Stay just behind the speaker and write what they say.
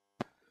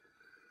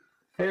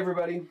Hey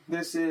everybody,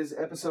 this is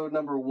episode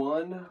number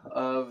 1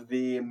 of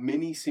the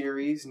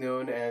mini-series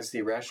known as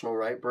the Rational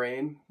Right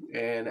Brain.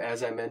 And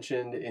as I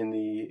mentioned in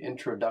the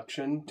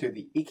introduction to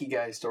the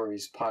Ikigai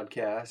Stories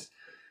podcast,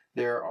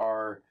 there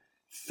are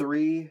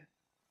 3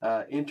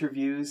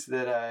 interviews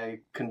that I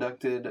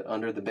conducted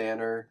under the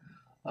banner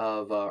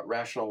of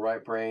Rational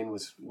Right Brain,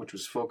 which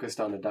was focused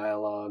on a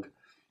dialogue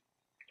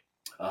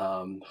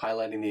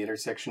highlighting the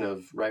intersection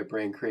of right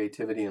brain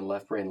creativity and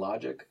left brain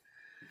logic.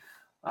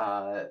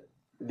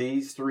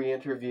 These 3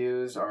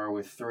 interviews are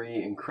with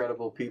 3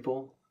 incredible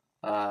people.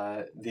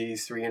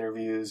 These 3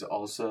 interviews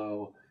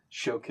also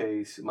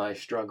showcase my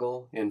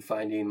struggle in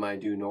finding my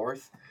due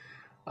north.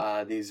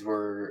 These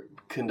were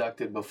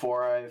conducted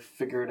before I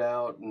figured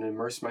out and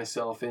immersed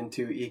myself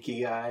into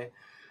Ikigai.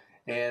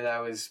 And I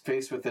was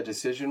faced with a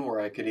decision where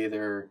I could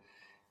either,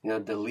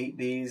 delete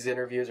these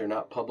interviews or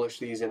not publish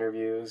these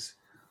interviews.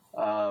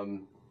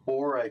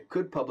 Or I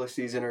could publish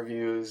these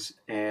interviews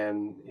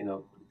and,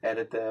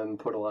 edit them,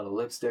 put a lot of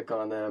lipstick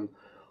on them,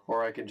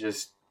 or I could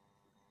just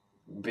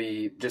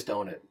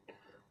own it.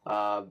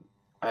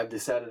 I've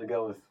decided to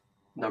go with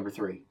number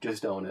 3,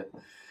 just own it.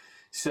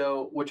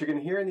 So what you're going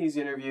to hear in these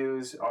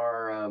interviews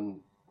are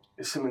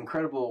some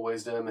incredible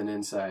wisdom and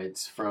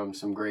insights from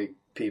some great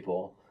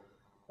people.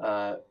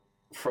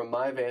 From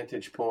my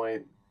vantage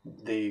point,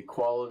 the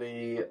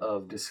quality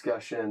of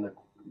discussion,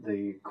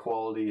 the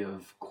quality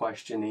of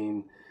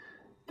questioning,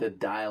 the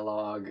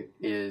dialogue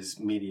is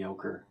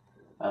mediocre.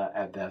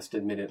 At best,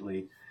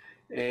 admittedly.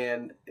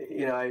 And,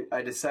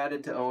 I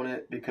decided to own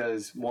it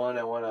because, 1,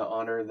 I want to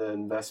honor the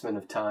investment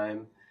of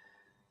time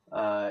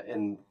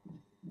and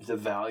the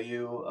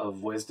value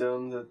of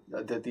wisdom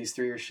that these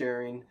 3 are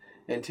sharing.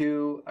 And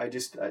 2, I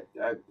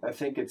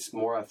think it's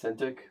more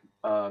authentic.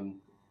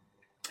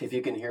 If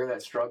you can hear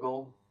that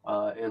struggle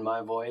in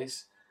my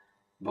voice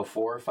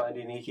before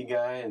finding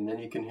Ikigai, and then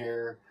you can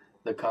hear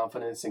the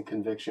confidence and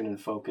conviction and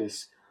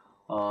focus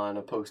on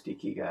a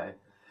post-Ikigai.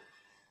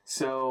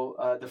 So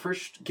the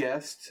first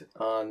guest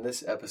on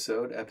this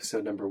episode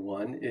number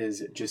 1,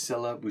 is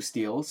Gisella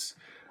Bustillos.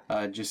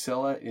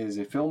 Gisella is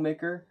a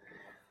filmmaker,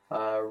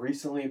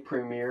 recently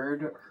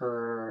premiered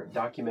her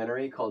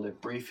documentary called A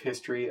Brief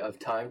History of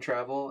Time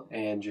Travel,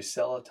 and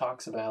Gisella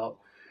talks about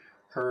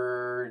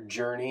her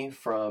journey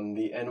from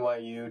the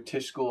NYU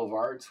Tisch School of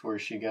Arts, where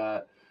she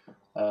got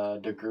a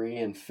degree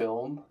in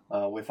film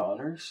with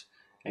honors,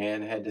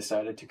 and had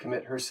decided to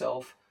commit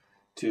herself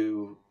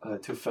to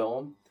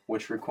film,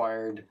 which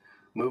required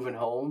moving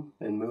home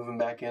and moving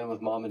back in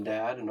with mom and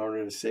dad in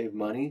order to save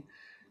money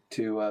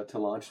to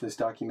launch this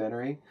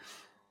documentary.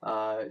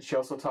 She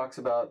also talks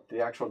about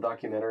the actual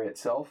documentary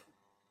itself,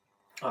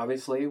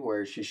 obviously,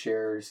 where she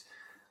shares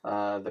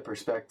the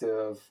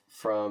perspective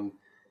from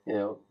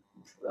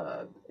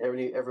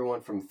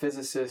everyone from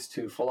physicists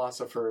to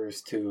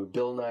philosophers to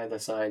Bill Nye the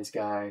Science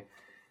Guy,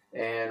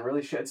 and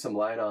really shed some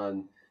light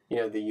on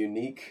the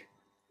unique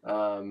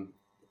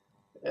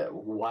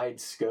wide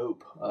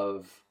scope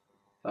of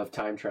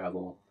time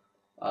travel.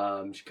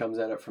 She comes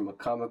at it from a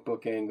comic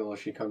book angle,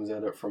 she comes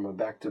at it from a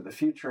Back to the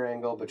Future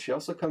angle, but she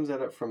also comes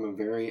at it from a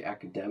very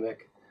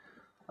academic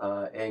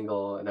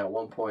angle, and at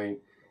one point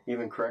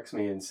even corrects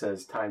me and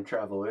says time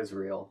travel is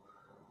real,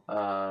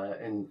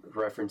 and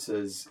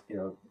references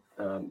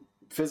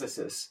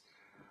physicists,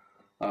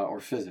 or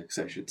physics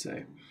I should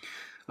say.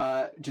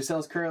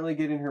 Giselle's currently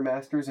getting her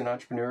master's in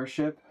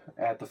entrepreneurship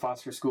at the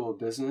Foster School of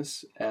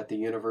Business at the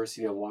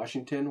University of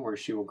Washington, where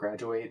she will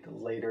graduate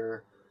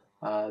later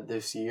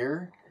this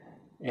year.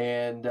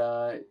 And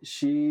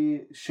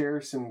she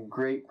shares some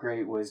great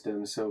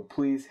wisdom. So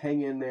please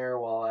hang in there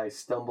while I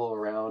stumble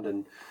around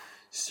and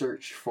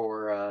search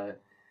for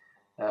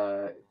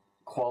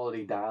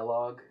quality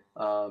dialogue.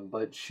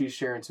 But she's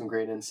sharing some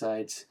great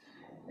insights,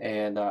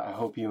 and I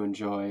hope you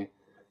enjoy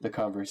the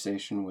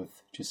conversation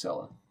with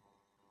Gisella.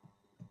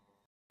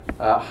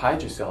 Hi,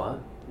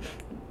 Gisella.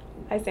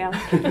 Hi, Sam.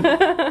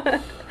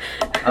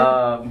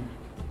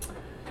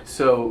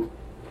 So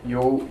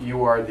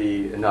you are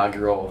the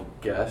inaugural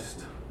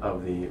guest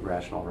of the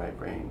Rational Right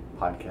Brain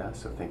podcast,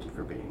 so thank you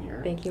for being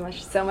here. Thank you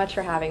so much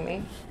for having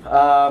me.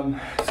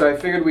 So I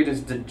figured we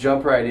just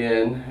jump right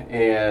in,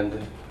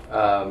 and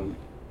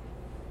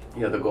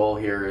the goal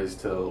here is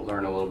to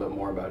learn a little bit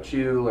more about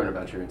you, learn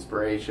about your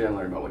inspiration,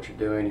 learn about what you're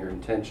doing, your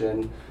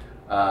intention.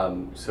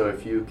 So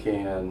if you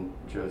can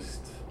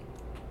just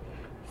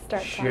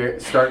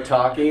start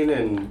talking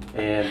and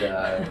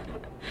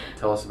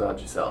tell us about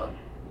Gisella.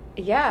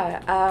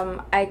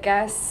 Yeah, I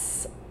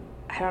guess,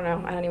 I don't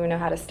know. I don't even know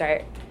how to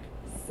start.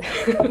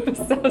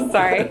 So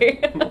sorry.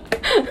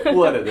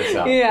 We'll edit this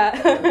out.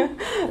 Yeah.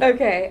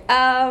 Okay.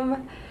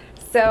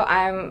 So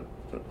I'm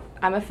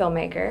a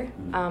filmmaker.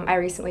 I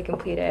recently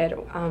completed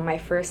my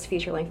first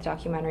feature-length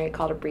documentary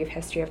called A Brief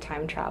History of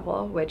Time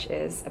Travel, which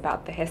is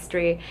about the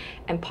history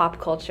and pop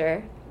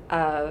culture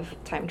of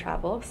time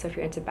travel. So if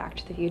you're into Back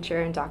to the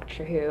Future and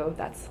Doctor Who,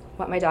 that's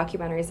what my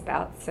documentary is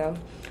about. So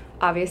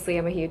obviously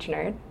I'm a huge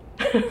nerd.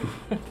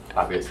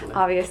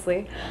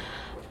 Obviously.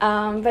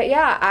 But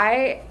yeah,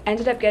 I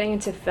ended up getting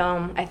into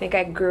film. I think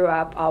I grew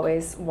up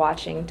always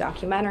watching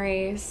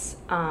documentaries,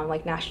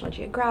 like National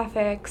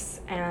Geographics,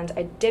 and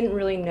I didn't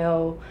really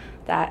know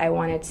that I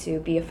wanted to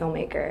be a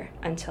filmmaker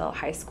until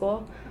high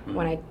school,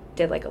 when I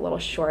did like a little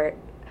short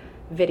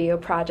video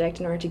project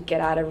in order to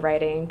get out of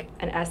writing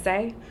an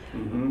essay.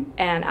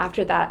 And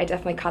after that, I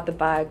definitely caught the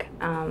bug.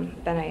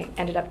 Then I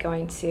ended up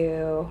going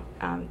to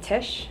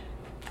Tisch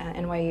at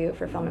NYU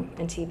for film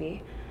and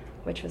TV,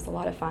 which was a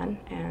lot of fun,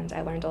 and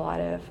I learned a lot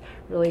of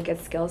really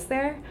good skills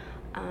there.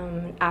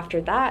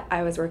 After that,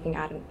 I was working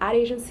at an ad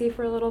agency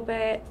for a little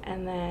bit,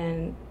 and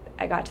then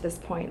I got to this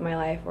point in my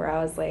life where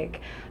I was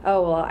like,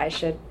 oh, well, I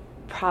should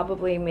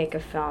probably make a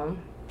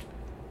film.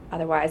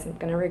 Otherwise, I'm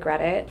going to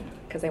regret it,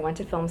 because I went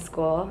to film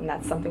school, and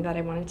that's something that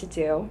I wanted to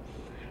do.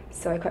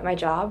 So I quit my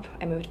job,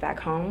 I moved back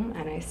home,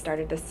 and I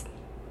started this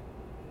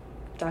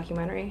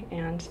documentary,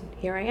 and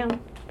here I am,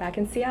 back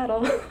in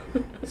Seattle.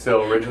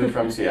 So originally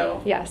from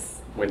Seattle.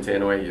 Yes. Went to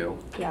NYU.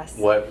 Yes.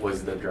 What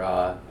was the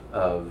draw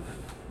of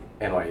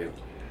NYU?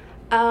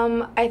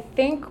 I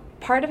think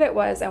part of it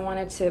was I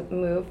wanted to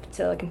move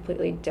to a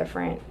completely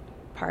different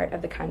part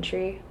of the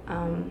country.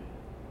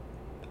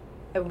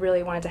 I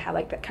really wanted to have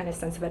like that kind of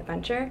sense of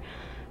adventure.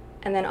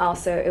 And then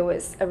also it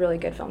was a really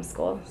good film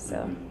school,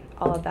 so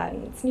all of that.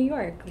 And it's New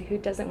York. Like, who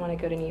doesn't want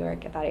to go to New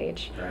York at that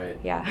age? Right.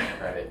 Yeah.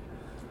 Right.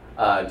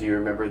 Do you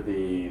remember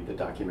the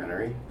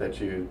documentary that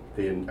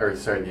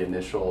the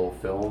initial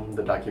film,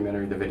 the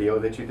documentary, the video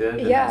that you did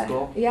in high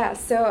school? Yeah.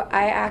 So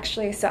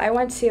I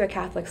went to a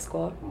Catholic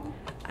school,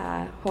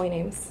 Holy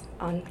Names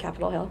on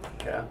Capitol Hill.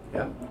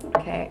 Yeah.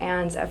 Okay,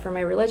 and for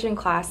my religion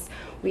class,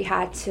 we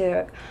had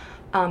to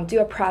do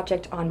a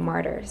project on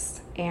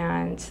martyrs,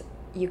 and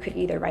you could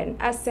either write an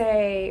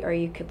essay or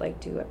you could like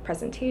do a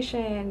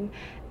presentation,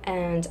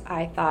 and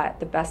I thought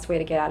the best way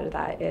to get out of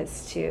that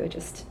is to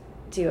just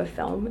do a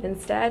film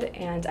instead,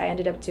 and I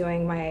ended up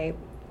doing my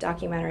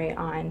documentary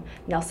on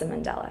Nelson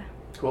Mandela.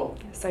 Cool.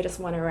 So I just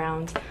went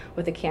around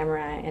with a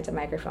camera and a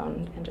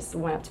microphone and just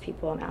went up to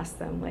people and asked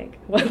them like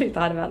what they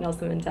thought about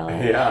Nelson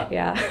Mandela.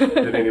 Yeah.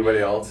 Did anybody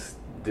else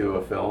do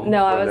a film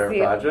No, for their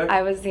project?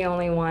 I was the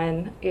only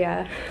one.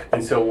 Yeah.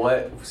 And so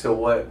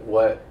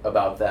what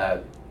about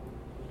that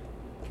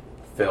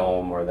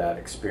film or that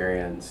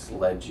experience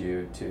led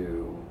you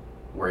to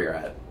where you're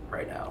at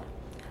right now?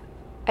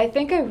 I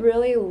think I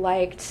really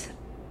liked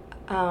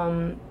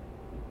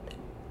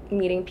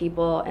meeting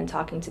people and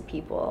talking to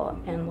people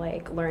and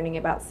like learning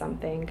about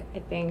something. I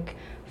think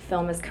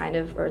film is kind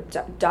of, or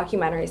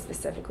documentary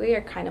specifically,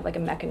 are kind of like a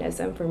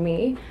mechanism for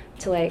me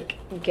to like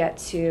get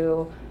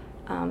to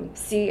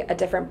see a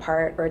different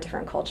part or a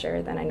different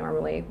culture than I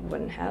normally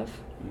wouldn't have.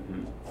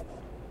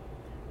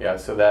 Yeah,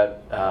 so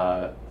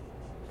that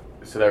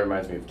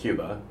reminds me of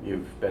Cuba.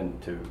 You've been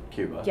to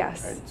Cuba.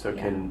 Yes. Right? So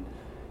can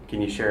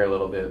you share a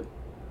little bit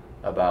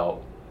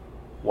about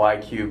why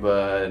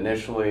Cuba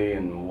initially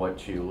and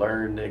what you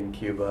learned in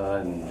Cuba,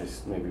 and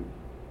just maybe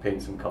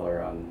paint some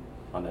color on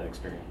that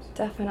experience?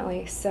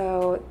 Definitely.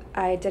 So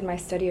I did my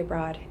study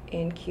abroad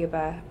in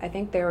Cuba. I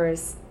think there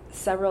was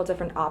several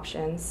different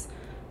options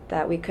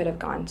that we could have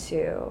gone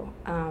to,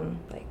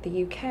 like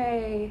the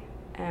UK,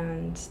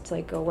 and to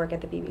like go work at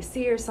the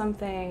BBC or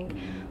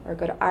something, or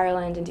go to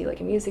Ireland and do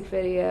like a music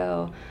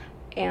video.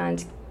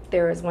 And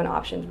there was one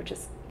option, which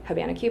is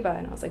Havana, Cuba,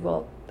 and I was like,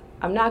 well,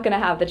 I'm not going to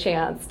have the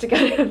chance to go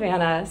to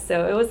Havana,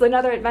 so it was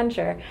another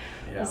adventure.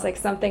 Yeah. It was like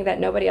something that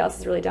nobody else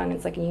has really done.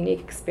 It's like a unique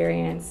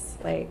experience.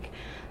 Like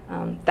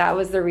that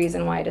was the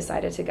reason why I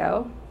decided to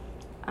go.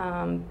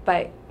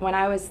 But when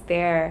I was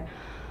there,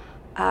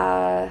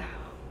 I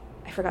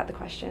forgot the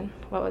question.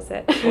 What was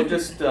it? Well,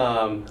 just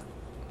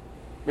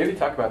maybe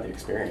talk about the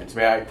experience.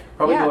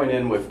 Going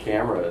in with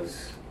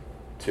cameras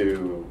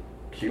to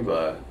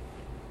Cuba.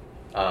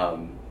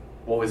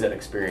 What was that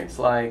experience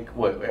like?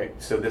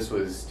 So this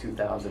was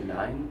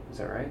 2009, is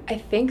that right? I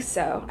think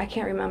so. I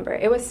can't remember.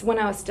 It was when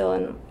I was still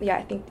in,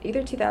 I think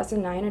either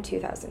 2009 or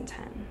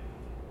 2010.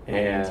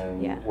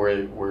 And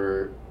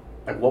we're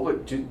like, what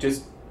would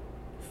just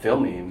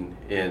filming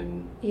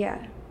in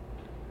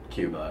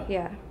Cuba?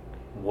 Yeah.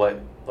 What,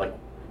 like,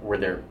 were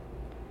there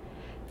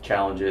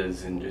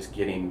challenges in just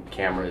getting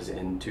cameras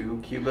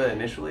into Cuba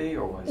initially,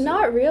 or was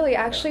Not really.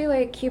 Actually,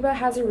 like, Cuba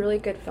has a really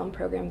good film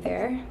program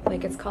there.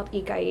 Like, it's called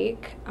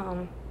Icaic.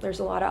 There's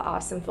a lot of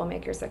awesome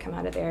filmmakers that come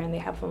out of there, and they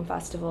have film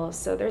festivals.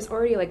 So there's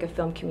already like a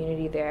film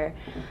community there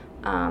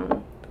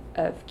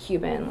of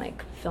Cuban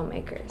like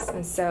filmmakers.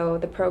 And so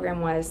the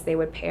program was they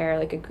would pair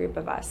like a group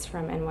of us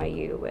from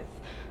NYU with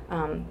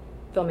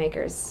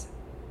filmmakers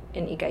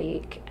in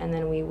Icaic, and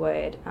then we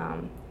would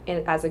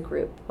as a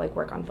group like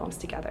work on films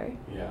together.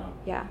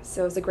 Yeah,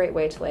 so it was a great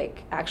way to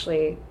like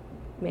actually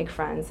make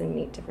friends and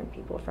meet different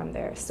people from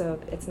there.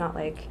 So it's not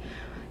like,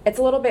 it's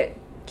a little bit,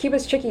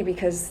 Cuba's tricky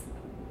because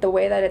the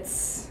way that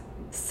it's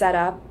set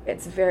up,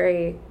 it's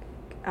very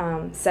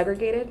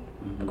segregated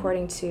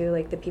according to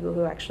like the people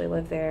who actually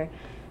live there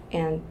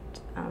and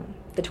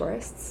the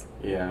tourists.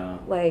 Yeah.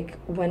 Like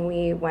when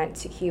we went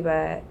to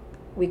Cuba,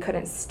 we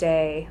couldn't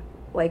stay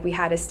like we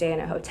had to stay in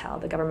a hotel.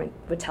 The government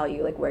would tell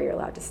you like where you're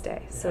allowed to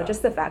stay. So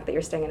just the fact that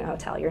you're staying in a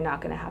hotel, you're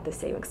not going to have the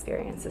same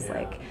experience as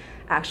like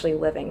actually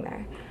living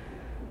there.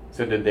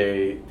 So did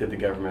the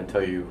government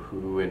tell you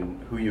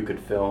who you could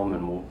film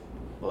and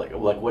like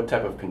what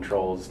type of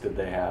controls did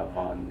they have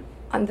on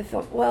the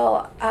film?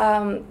 Well,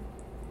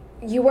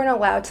 you weren't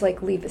allowed to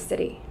like leave the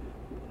city.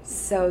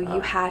 So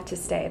you had to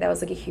stay. That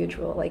was like a huge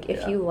rule. Like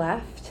if you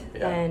left,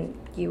 then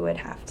you would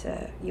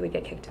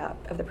get kicked out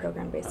of the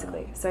program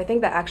basically. So I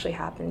think that actually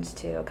happened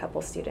to a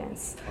couple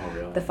students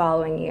the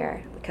following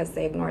year because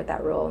they ignored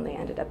that rule and they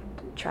ended up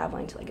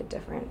traveling to like a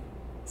different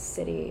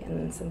city,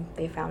 and then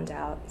they found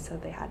out, so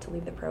they had to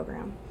leave the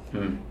program.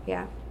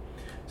 Yeah.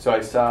 So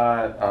I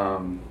saw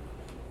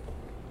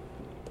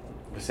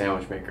The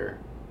Sandwich Maker.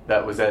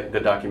 That was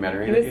the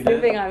documentary. He was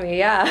snooping on me,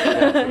 so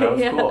that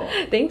was cool.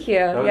 Thank you.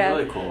 That was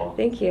really cool.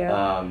 Thank you.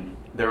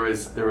 There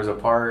was a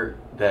part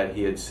that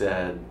he had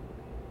said.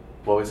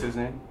 What was his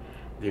name?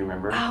 Do you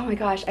remember? Oh my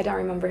gosh, I don't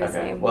remember his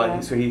name.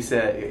 Well, so he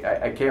said,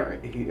 I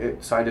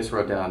can't. So I just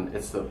wrote down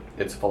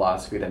it's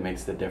philosophy that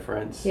makes the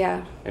difference.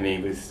 Yeah. And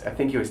I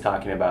think he was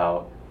talking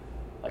about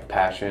like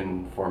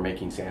passion for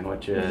making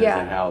sandwiches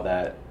and how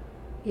that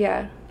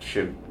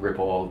should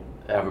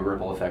have a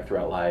ripple effect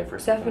throughout life or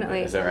something.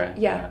 Definitely. Is that right?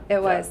 Yeah,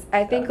 it was.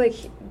 I think like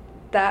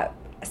that.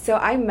 So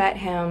I met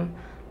him.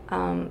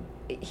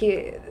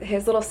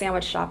 His little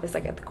sandwich shop is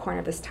like at the corner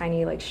of this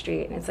tiny like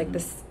street, and it's like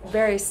this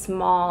very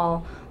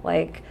small,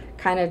 like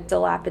kind of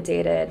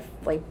dilapidated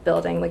like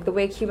building. Like the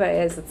way Cuba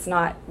is, it's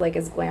not like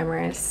as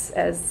glamorous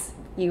as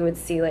you would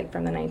see like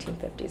from the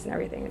 1950s and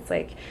everything. It's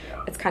like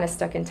it's kind of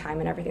stuck in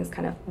time and everything's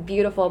kind of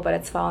beautiful, but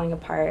it's falling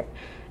apart.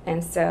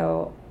 And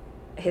so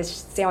his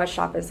sandwich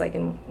shop is like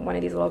in one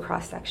of these little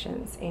cross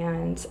sections,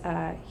 and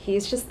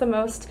he's just the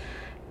most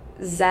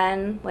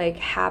zen, like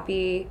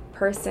happy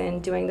person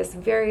doing this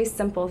very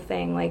simple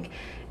thing. Like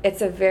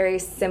it's a very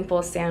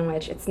simple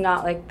sandwich. It's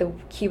not like the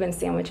Cuban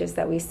sandwiches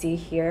that we see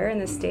here in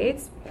the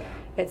States.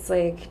 It's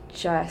like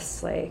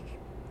just like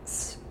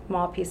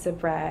small piece of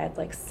bread,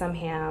 like some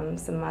ham,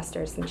 some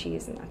mustard, some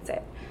cheese, and that's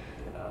it.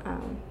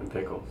 And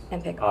pickles.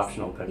 And pickles.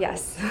 Optional pickles.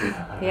 Yes.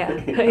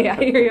 Yeah,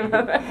 you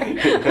remember.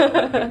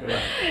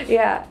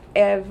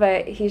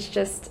 But he's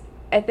just,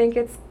 I think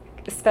it's,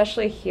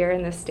 especially here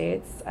in the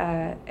States,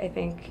 I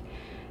think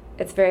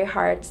it's very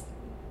hard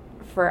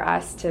for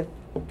us to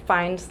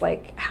find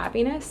like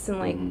happiness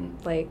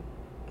and like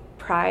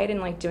pride in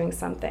like doing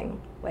something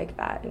like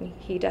that, and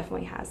he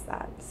definitely has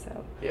that.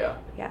 So yeah.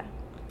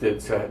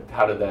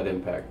 How did that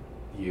impact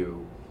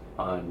you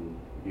on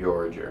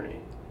your journey,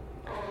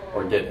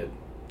 or did it?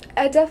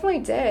 It definitely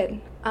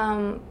did.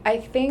 I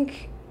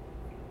think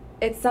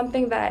it's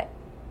something that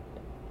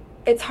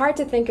it's hard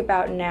to think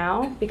about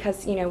now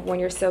because, you know, when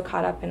you're so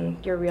caught up in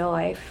your real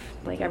life,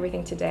 like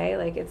everything today,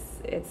 like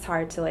it's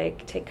hard to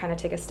like take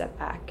a step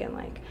back and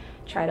like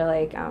try to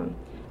like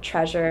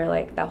treasure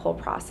like that whole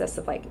process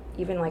of like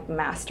even like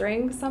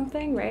mastering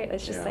something, right?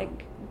 It's just like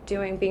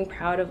being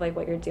proud of like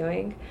what you're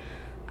doing.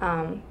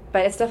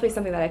 But it's definitely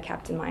something that I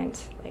kept in mind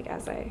like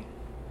as I've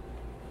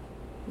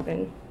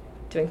been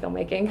doing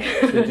filmmaking.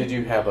 So did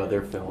you have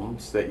other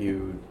films that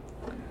you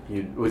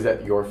was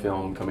that your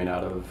film coming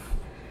out of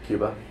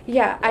Cuba?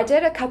 Yeah, I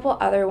did a couple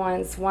other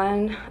ones.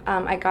 One,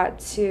 I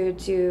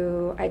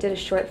did a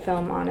short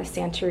film on a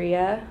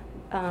Santeria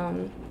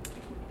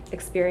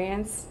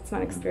experience. It's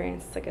not an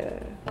experience, it's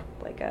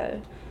like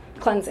a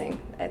cleansing.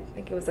 I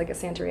think it was like a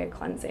Santeria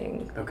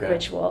cleansing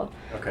ritual.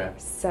 Okay.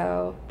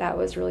 So that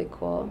was really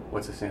cool.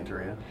 What's a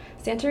Santeria?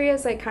 Santeria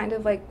is like kind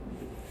of like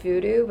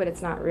voodoo, but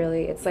it's not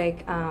really. It's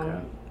like,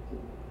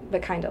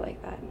 but kind of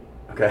like that.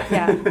 Okay.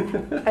 Yeah.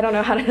 I don't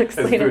know how to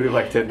explain it. Has voodoo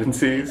like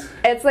tendencies?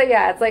 It's like,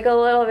 it's like a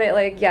little bit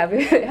like,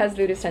 it has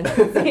voodoo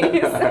tendencies.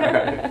 I'll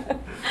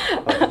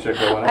have to check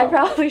that one out. I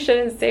probably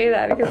shouldn't say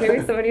that because maybe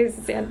somebody who's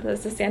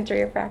a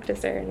Santeria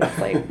practicer and it's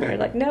like, they're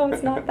like, no,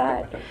 it's not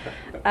that.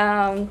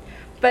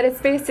 But it's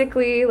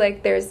basically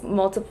like there's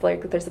multiple,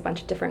 like there's a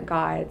bunch of different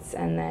gods,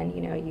 and then,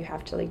 you know, you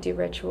have to like do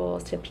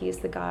rituals to appease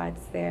the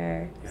gods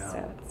there. Yeah.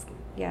 So it's,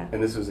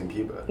 And this was in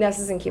Cuba? No, this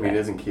is in Cuba. I mean,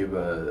 it is in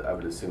Cuba. I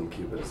would assume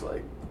Cuba is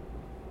like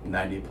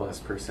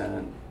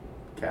 90+%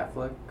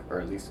 Catholic, or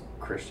at least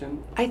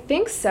Christian? I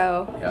think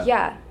so.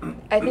 Yeah.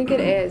 I think it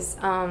is.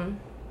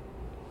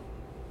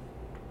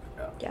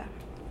 Yeah.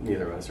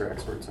 Neither of us are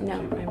experts on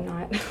Cuba.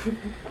 No,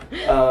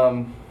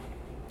 I'm not.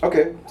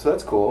 Okay, so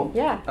that's cool.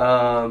 Yeah.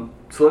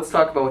 So let's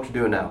talk about what you're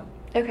doing now.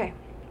 Okay.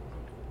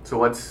 So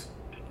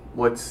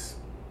what's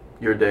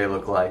your day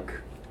look like?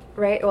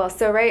 Right. Well,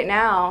 so right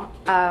now,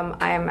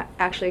 I'm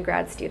actually a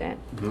grad student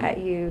at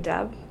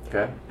UW.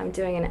 Okay. I'm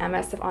doing an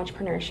MS of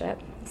entrepreneurship.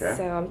 Okay.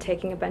 So I'm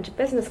taking a bunch of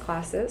business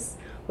classes,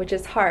 which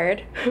is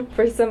hard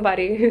for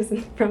somebody who's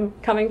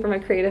coming from a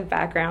creative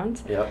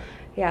background. Yep.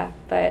 Yeah,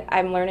 but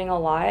I'm learning a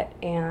lot,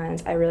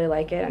 and I really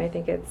like it. And I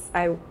think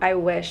I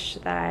wish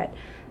that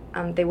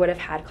they would have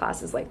had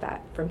classes like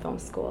that from film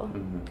school.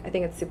 I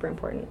think it's super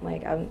important.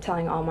 Like, I'm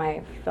telling all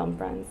my film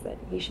friends that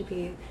you should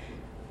be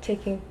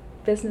taking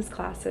business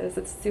classes.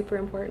 It's super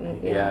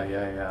important.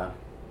 Yeah.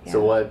 Yeah.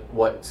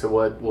 So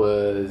what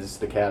was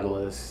the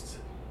catalyst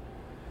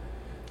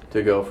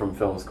to go from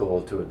film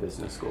school to a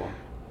business school?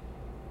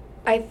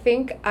 I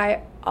think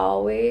I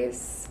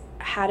always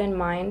had in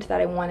mind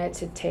that I wanted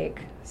to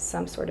take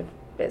some sort of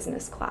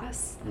business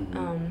class.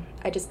 Mm-hmm.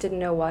 I just didn't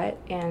know what,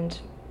 and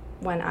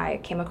when I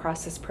came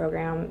across this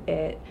program,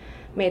 it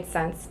made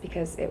sense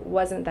because it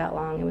wasn't that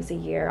long. It was a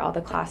year. All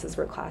the classes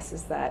were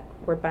classes that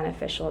were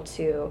beneficial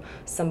to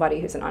somebody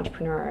who's an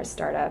entrepreneur or a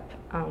startup.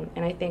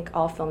 And I think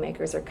all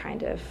filmmakers are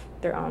kind of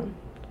their own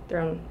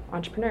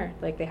entrepreneur.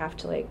 Like they have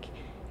to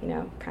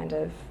kind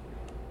of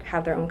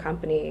have their own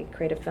company,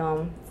 create a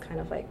film. It's kind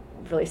of like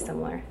really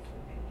similar,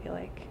 I feel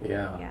like.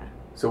 Yeah. Yeah.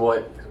 So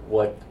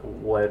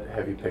what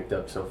have you picked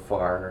up so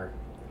far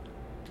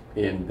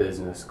in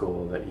business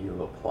school that you've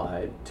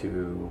applied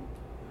to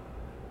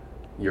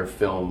your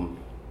film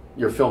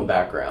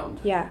background?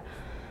 Yeah.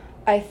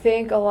 I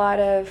think a lot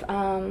of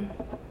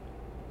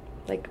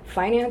like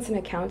finance and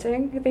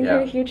accounting, I think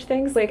are huge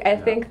things. Like I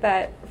think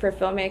that for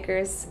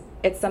filmmakers,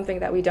 it's something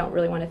that we don't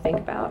really want to think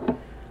about.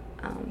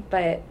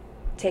 But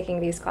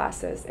taking these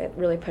classes, it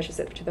really pushes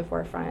it to the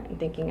forefront and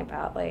thinking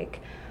about like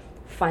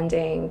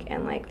funding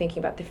and like thinking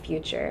about the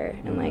future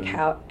and like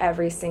how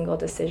every single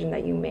decision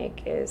that you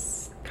make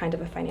is kind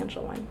of a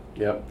financial one.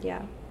 Yep.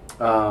 Yeah.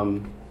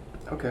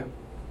 Okay.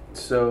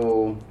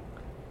 So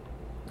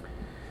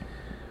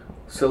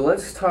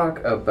let's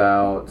talk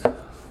about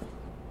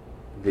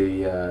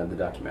the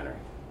documentary.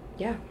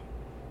 Yeah.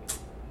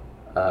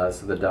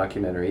 So the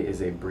documentary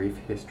is A Brief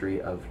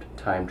History of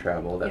Time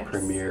Travel that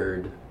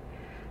premiered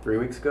 3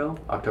 weeks ago,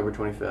 October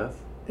 25th.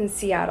 In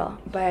Seattle,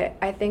 but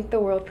I think the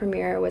world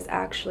premiere was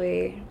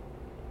actually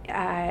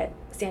at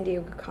San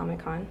Diego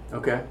Comic-Con.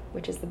 Okay.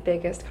 Which is the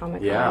biggest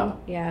Comic-Con.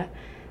 Yeah.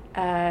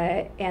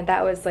 And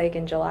that was like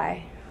in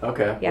July.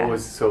 Okay. Yeah.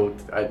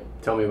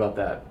 Tell me about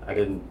that. I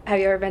didn't. Have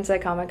you ever been to a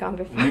Comic-Con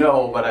before?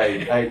 No, but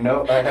I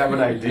know I have an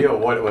idea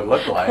what it would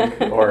look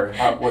like or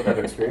what that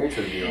experience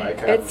would be like.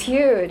 It's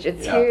huge.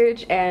 It's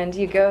huge, and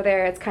you go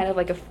there. It's kind of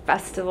like a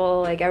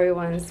festival. Like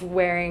everyone's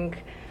wearing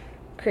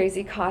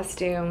crazy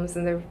costumes,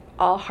 and they're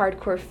all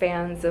hardcore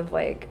fans of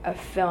like a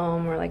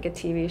film or like a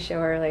TV show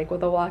or like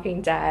with The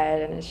Walking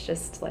Dead, and it's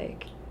just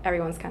like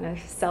everyone's kind of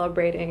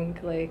celebrating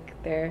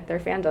like their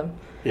fandom.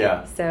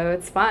 Yeah. So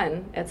it's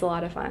fun. It's a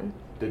lot of fun.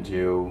 Did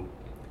you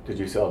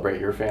celebrate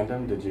your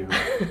fandom? Did you?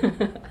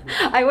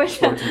 I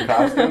wish. Wear some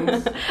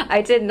costumes?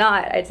 I did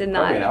not. Probably an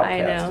outcast I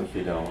know. If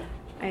you don't.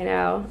 I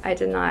know. I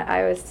did not.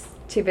 I was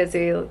too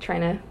busy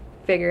trying to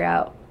figure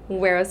out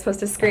where I was supposed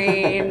to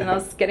screen, and I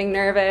was getting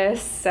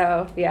nervous.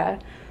 So yeah.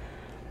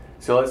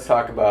 So let's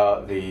talk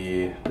about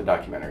the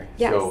documentary.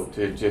 Yes. So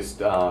to just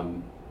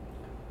so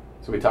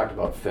we talked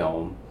about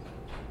film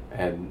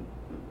and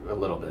a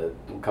little bit.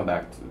 We'll come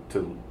back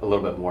to a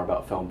little bit more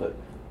about film, but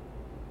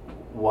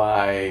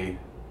why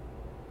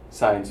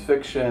science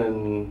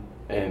fiction,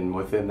 and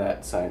within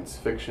that science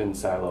fiction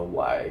silo,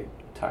 why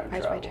time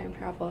travel? Why time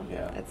travel?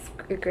 Yeah. That's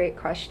a great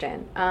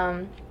question.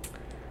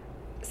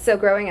 So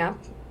growing up,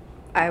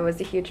 I was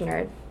a huge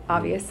nerd,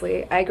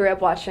 obviously. I grew up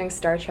watching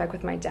Star Trek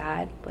with my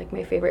dad. Like,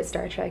 my favorite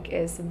Star Trek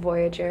is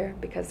Voyager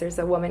because there's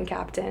a woman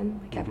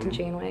captain, Captain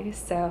Janeway.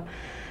 So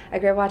I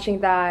grew up watching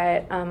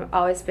that.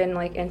 Always been,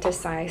 like, into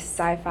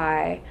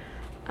sci-fi.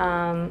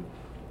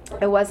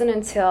 It wasn't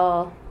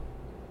until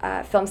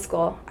film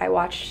school I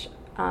watched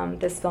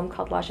this film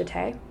called La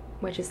Jetée,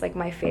 which is, like,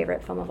 my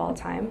favorite film of all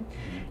time.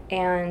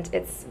 And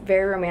it's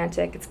very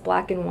romantic. It's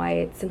black and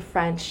white. It's in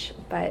French,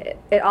 but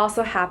it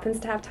also happens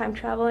to have time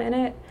travel in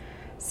it.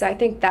 So I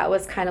think that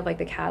was kind of like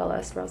the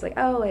catalyst where I was like,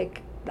 oh,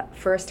 like that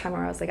first time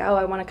where I was like, oh,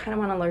 I kind of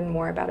want to learn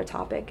more about a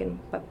topic, and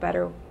what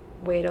better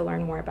way to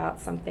learn more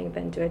about something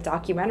than do a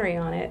documentary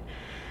on it.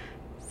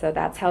 So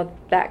that's how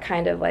that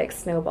kind of like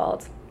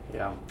snowballed.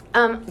 Yeah.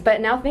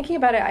 But now thinking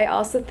about it, I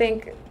also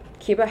think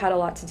Cuba had a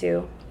lot to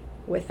do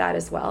with that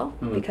as well,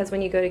 because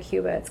when you go to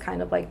Cuba, it's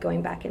kind of like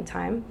going back in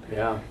time.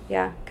 Yeah.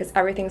 Yeah, because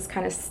everything's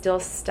kind of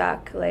still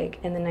stuck like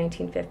in the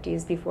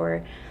 1950s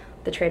before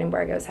the trade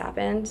embargoes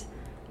happened.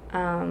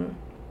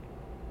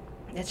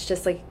 It's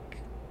just like,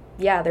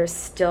 yeah, there's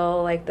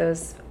still like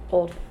those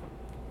old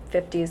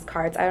 50s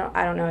cars.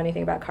 I don't know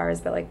anything about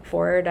cars, but like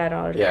Ford, I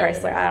don't know,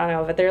 Chrysler, I don't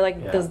know, but they're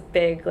like those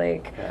big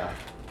like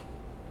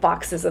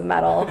boxes of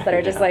metal that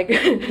are just like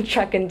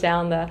trucking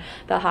down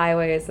the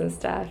highways and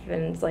stuff,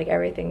 and like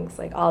everything's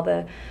like all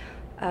the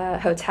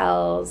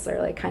hotels are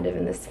like kind of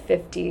in this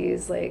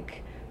 50s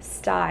like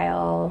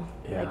style,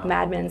 like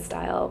Mad Men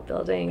style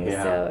buildings.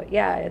 So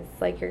yeah,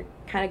 it's like you're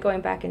kind of going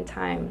back in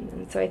time,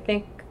 and so I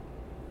think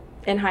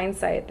in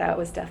hindsight that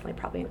was definitely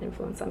probably an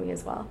influence on me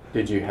as well.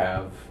 Did you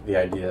have the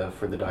idea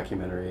for the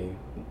documentary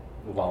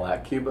while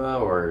at Cuba,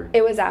 or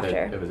it was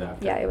after? It was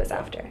after. Yeah, it was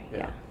after.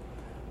 Yeah.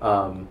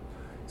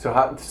 So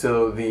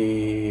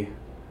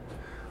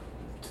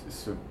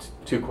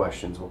two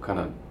questions. We'll kind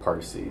of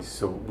parse these.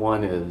 So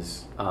one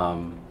is,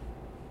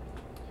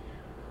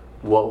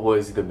 what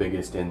was the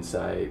biggest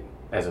insight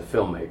as a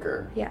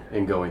filmmaker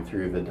in going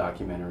through the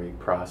documentary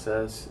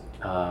process?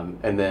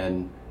 And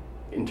then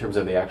in terms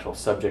of the actual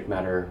subject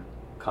matter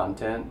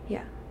content,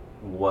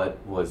 what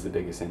was the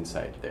biggest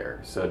insight there?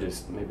 So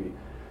just maybe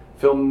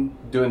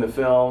doing the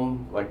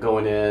film, like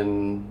going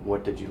in,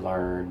 what did you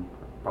learn?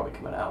 Probably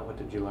coming out, what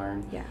did you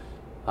learn? Yeah.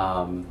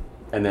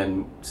 And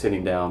then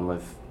sitting down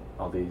with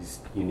all these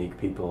unique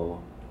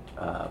people,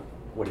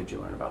 what did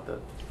you learn about the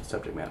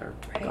subject matter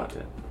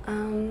content?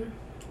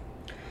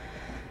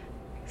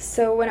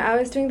 So when I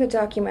was doing the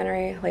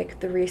documentary, like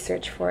the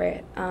research for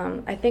it,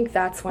 I think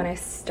that's when I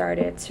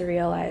started to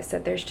realize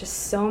that there's just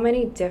so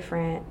many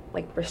different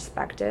like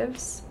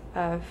perspectives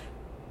of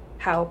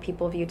how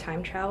people view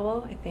time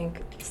travel. I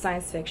think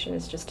science fiction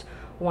is just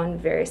one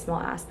very small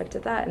aspect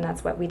of that, and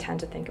that's what we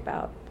tend to think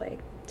about like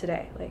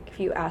today. Like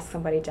if you ask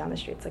somebody down the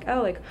street, it's like,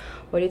 oh, like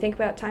what do you think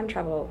about time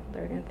travel?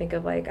 They're gonna think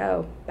of like,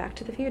 oh, Back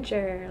to the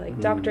Future, like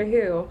Doctor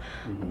Who.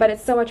 But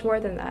it's so much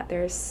more than that.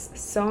 There's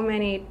so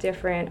many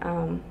different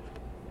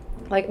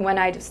like when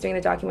I was doing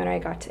the documentary, I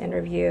got to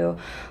interview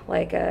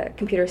like a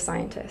computer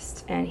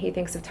scientist, and he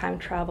thinks of time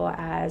travel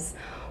as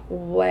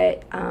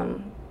what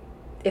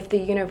if the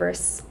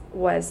universe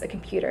was a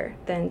computer,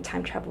 then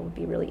time travel would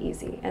be really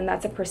easy. And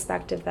that's a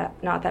perspective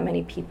that not that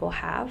many people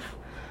have.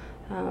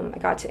 I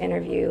got to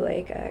interview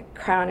like a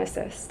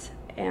cryonicist,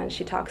 and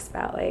she talks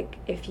about like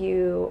if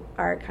you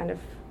are kind of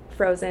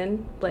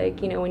frozen,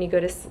 like, you know, when you go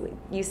to sleep,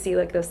 you see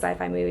like those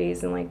sci-fi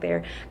movies and like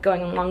they're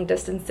going long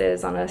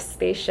distances on a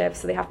spaceship,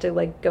 so they have to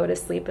like go to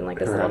sleep in like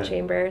this little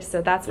chamber.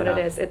 So that's what it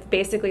is. It's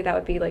basically, that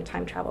would be like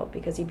time travel,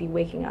 because you'd be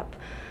waking up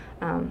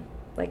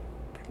like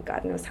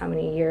God knows how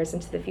many years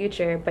into the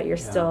future, but you're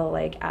still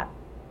like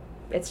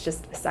it's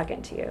just a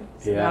second to you.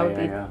 So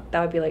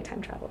that would be like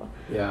time travel.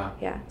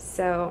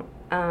 So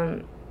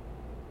I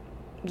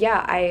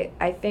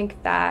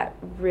think that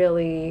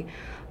really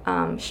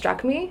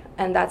struck me,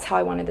 and that's how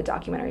I wanted the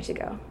documentary to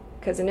go.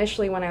 Because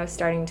initially when I was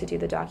starting to do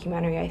the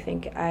documentary, I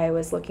think I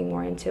was looking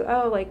more into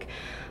I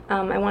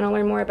want to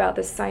learn more about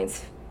the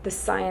science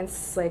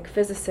like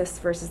physicists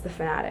versus the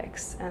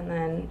fanatics, and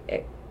then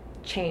it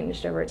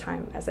changed over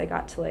time as I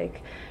got to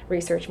like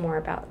research more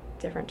about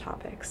different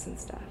topics and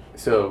stuff.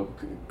 So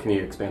can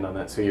you expand on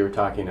that? So you were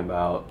talking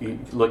about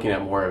looking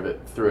at more of it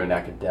through an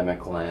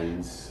academic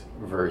lens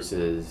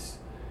versus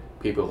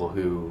people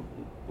who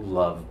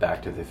love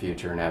Back to the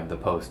Future and have the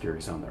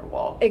posters on their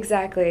wall.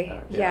 Exactly.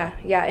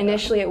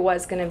 Initially I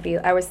was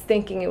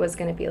thinking it was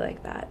going to be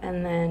like that,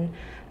 and then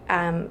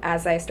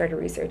as I started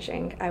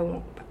researching,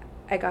 I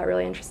got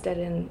really interested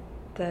in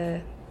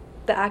the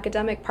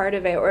academic part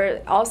of it,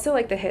 or also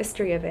like the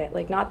history of it.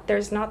 Like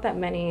there's not that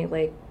many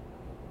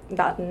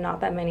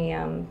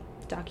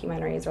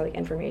documentaries or like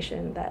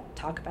information that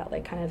talk about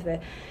like kind of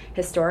the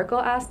historical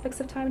aspects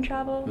of time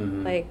travel.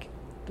 Like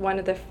one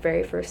of the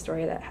very first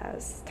story that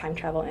has time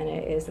travel in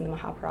it is in the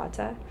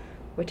Mahabharata,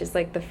 which is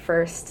like the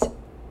first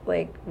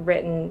like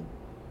written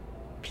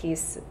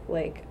piece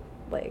like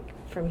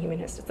from human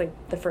history. It's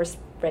like the first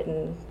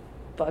written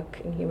book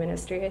in human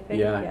history, I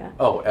think.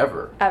 Oh,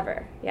 ever,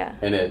 yeah.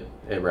 And it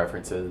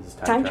references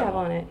time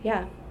travel in it.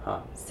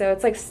 So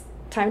it's like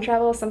time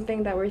travel is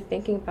something that we're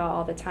thinking about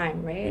all the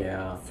time, right?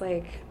 It's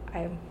like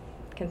I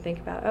can think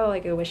about,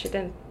 like I wish I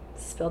didn't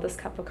spill this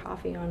cup of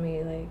coffee on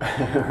me like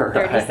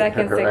 30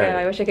 seconds ago.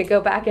 I wish I could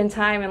go back in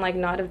time and like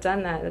not have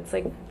done that. It's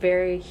like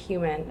very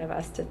human of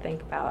us to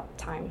think about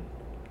time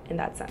in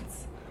that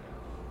sense.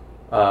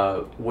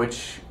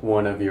 Which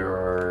one of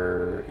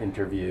your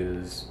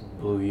interviews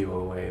blew you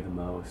away the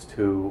most?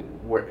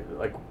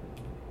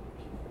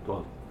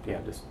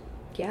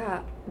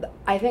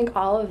 I think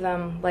all of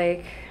them.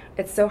 Like,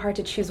 it's so hard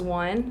to choose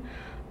one.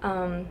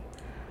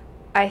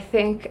 I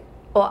think,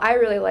 I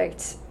really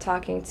liked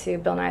talking to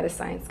Bill Nye the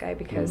Science Guy,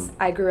 because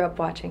I grew up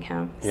watching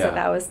him. So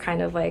that was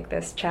kind of like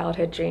this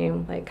childhood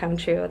dream like come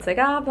true. It's like,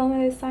 Bill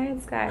Nye the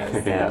Science Guy.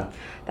 So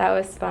that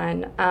was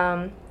fun.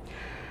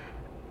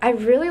 I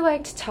really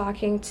liked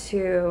talking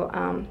to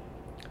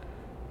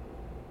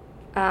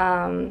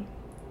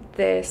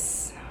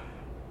this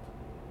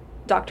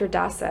Dr.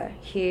 Dasa.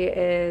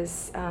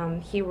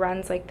 He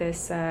runs like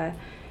this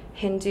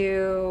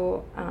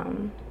Hindu,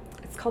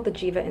 it's called the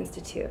Jiva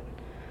Institute,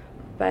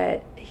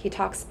 but he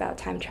talks about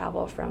time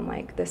travel from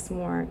like this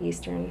more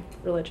Eastern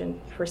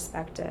religion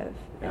perspective,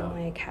 and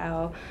like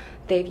how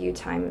they view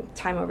time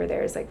over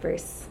there is like very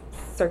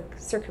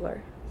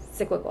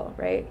cyclical,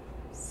 right?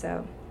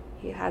 So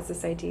he has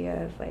this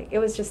idea of like, it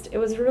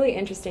was really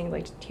interesting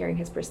like hearing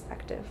his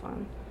perspective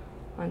on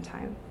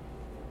time.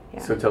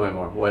 So tell me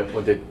more. What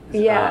did what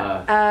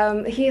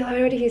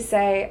did he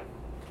say?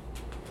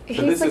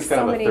 So this is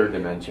kind of a third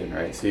dimension,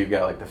 right? So you've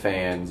got like the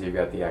fans, you've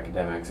got the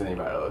academics, and then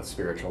you've got a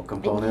spiritual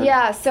component.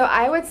 So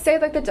I would say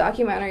like the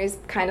documentary is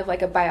kind of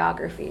like a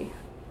biography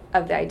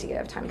of the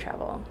idea of time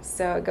travel.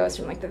 So it goes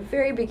from like the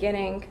very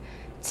beginning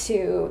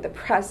to the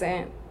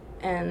present,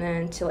 and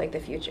then to like the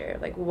future,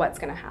 like what's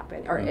going to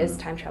happen, or is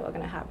time travel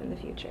going to happen in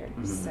the future.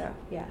 So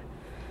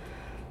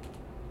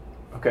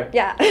Okay.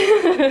 I thought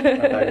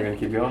you were going to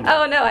keep going.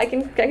 Oh no, I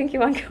can keep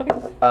on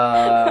going.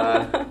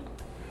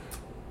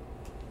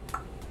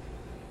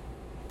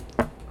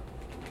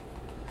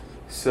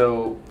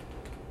 So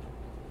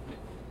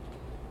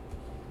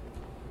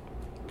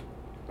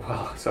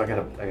So I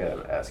gotta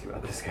ask you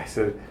about this guy.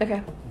 So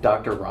Okay.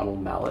 Dr.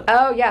 Ronald Mallet.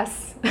 Oh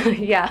yes,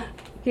 yeah.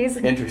 He's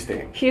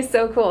Interesting. He's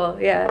so cool.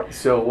 Yeah.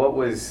 So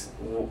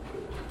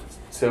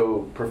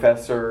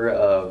professor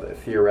of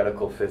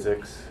theoretical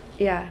physics.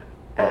 Yeah.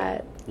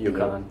 At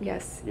UConn.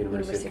 Yes.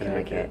 University of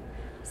Connecticut.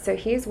 So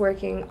he's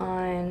working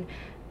on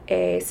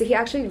so he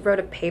actually wrote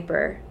a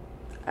paper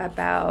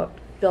about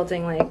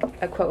building like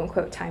a quote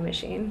unquote time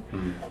machine.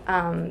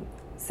 Mm.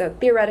 So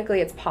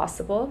theoretically it's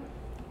possible,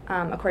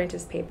 according to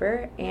his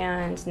paper,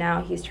 and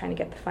now he's trying to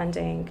get the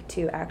funding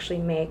to actually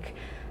make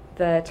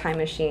the time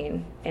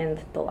machine in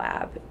the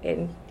lab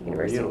in the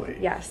university. Really?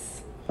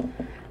 Yes.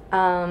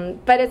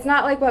 But it's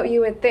not like what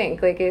you would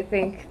think. Like, I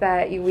think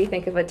that we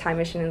think of a time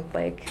machine as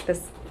like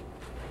this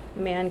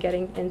man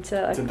getting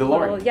into it's a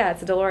DeLorean.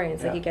 it's a DeLorean.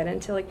 It's Yeah. like you get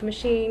into like the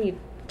machine, you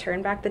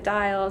turn back the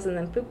dials, and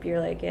then boop, you're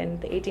like in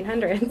the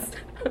 1800s.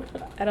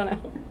 I don't know.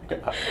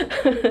 Yeah.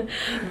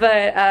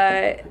 But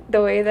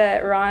the way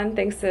that Ron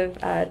thinks of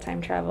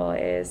time travel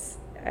is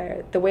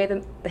the way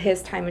that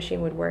his time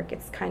machine would work.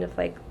 It's kind of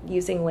like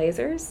using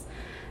lasers.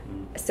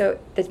 So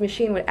the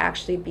machine would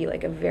actually be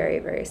like a very,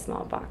 very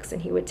small box,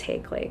 and he would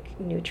take like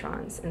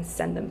neutrons and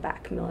send them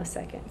back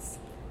milliseconds.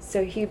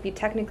 So he'd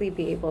technically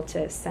be able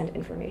to send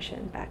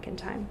information back in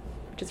time,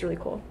 which is really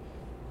cool.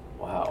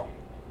 Wow.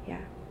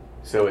 Yeah.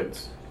 So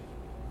it's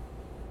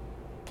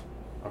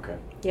okay.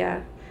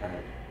 Yeah. All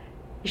right.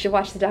 You should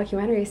watch the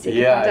documentary so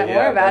you can find out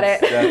more about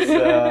it.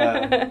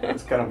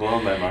 That's kind of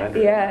blowing my mind.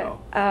 Yeah.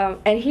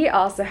 And he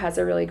also has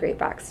a really great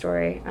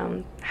backstory,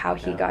 how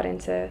he got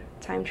into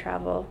time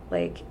travel.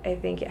 Like, I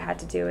think it had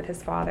to do with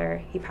his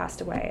father. He passed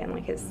away, and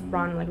like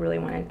Ron like really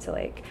wanted to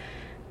like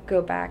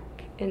go back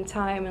in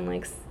time and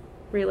like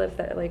relive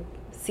that, like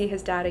see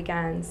his dad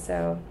again.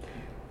 So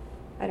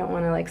I don't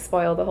want to like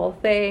spoil the whole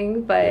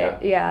thing,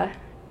 but yeah.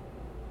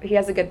 He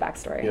has a good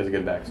backstory. He has a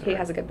good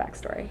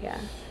backstory. Yeah.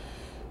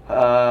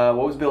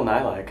 What was Bill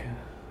Nye like?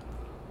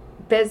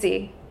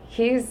 Busy.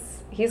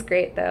 He's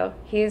great though.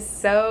 He's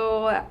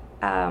so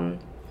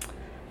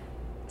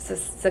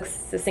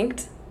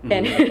succinct. Mm-hmm.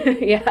 And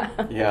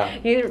Yeah.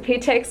 He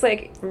takes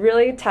like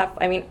really tough.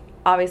 I mean,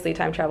 obviously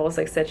time travel is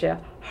like such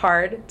a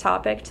hard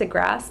topic to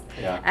grasp.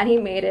 Yeah. And he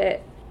made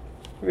it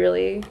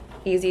really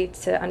easy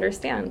to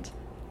understand.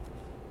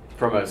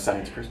 From a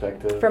science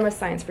perspective.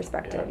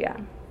 Yeah.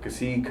 Because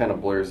he kind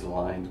of blurs the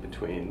lines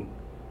between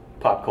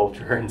pop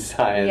culture and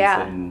science,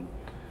 and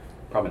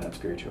probably not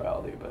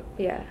spirituality, but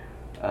yeah.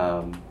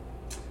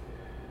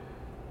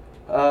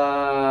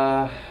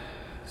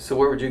 So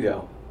where would you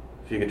go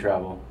if you could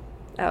travel?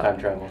 Oh. Time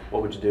travel.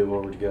 What would you do? Where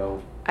would you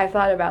go? I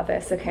thought about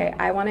this. Okay,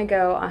 I want to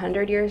go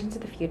 100 years into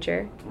the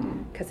future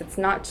because it's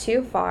not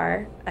too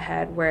far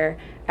ahead where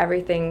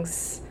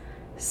everything's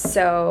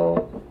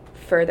so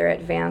further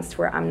advanced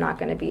where I'm not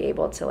going to be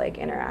able to like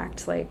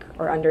interact like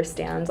or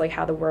understand like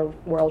how the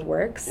world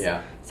works.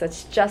 Yeah. So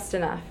it's just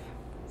enough.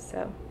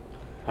 So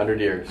 100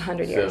 years.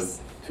 100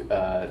 years.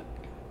 So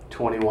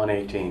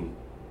 2118.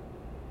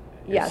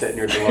 You're Yes. setting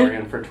your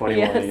DeLorean for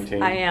 2118.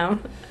 Yes, I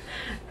am.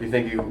 Do you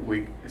think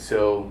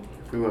so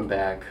if we went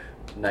back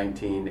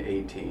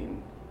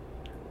 1918.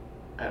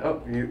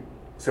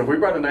 So if we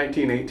brought a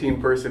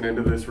 1918 person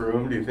into this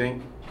room, do you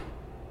think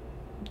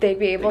they'd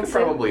be able to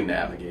probably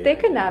navigate? They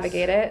could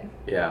navigate it.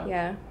 Yeah.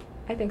 Yeah,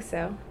 I think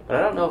so. But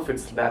I don't know if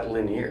it's that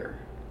linear.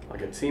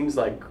 Like it seems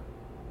like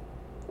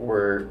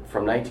we're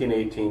from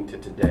 1918 to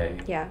today.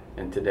 Yeah.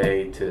 And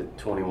today to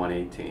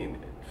 2118. It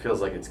feels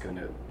like it's going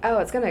to. Oh,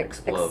 it's going to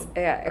explode.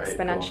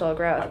 Exponential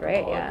growth,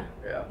 right? Yeah.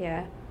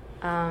 Yeah.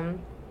 Yeah.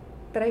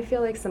 But I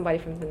feel like somebody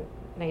from the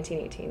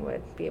 1918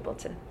 would be able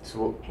to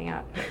hang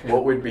out.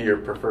 What would be your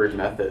preferred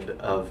method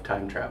of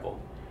time travel?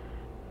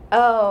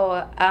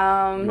 Oh,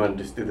 you want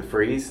to just do the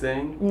freeze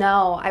thing?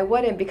 No, I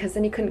wouldn't because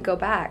then you couldn't go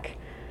back.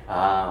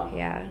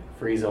 Yeah.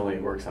 Freeze only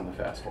works on the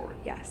fast forward.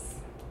 Yes.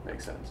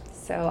 Makes sense.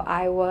 So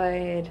it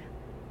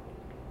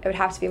would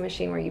have to be a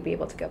machine where you'd be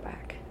able to go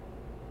back.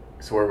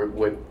 So where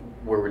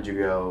would you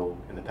go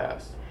in the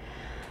past?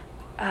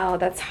 Oh,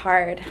 that's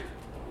hard.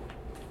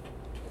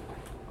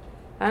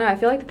 I don't know. I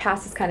feel like the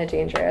past is kind of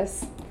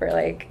dangerous for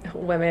like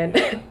women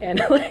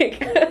and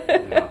like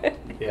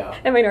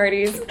and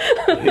minorities.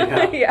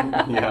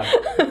 Yeah.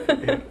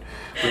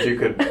 But you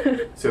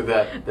could. So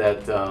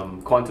that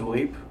quantum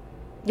leap.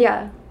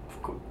 Yeah.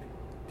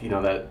 You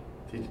know that.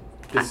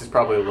 This is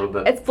probably a little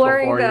bit. It's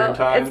blurring before though. Your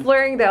time. It's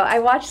blurring though. I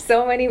watched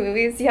so many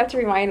movies. You have to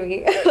remind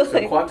me.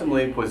 So Quantum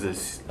Leap was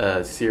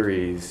a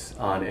series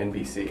on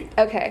NBC.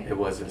 Okay. It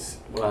was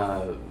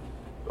a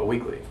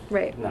weekly.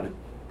 Right.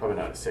 Probably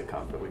not a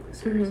sitcom, but a weekly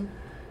series.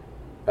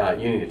 Mm-hmm.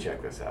 You need to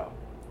check this out.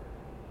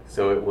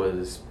 So it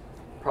was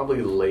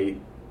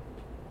probably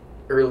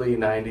early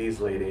 90s,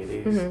 late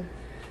 80s. Mm-hmm.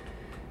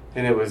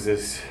 And it was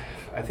this,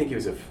 I think he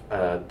was a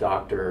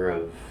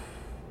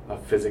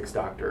physics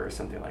doctor or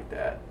something like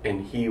that.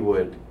 And he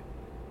would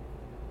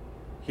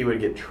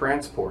get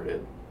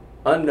transported,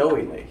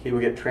 unknowingly, he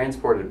would get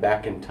transported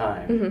back in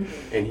time.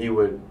 Mm-hmm. And he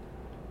would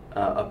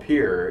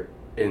appear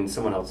in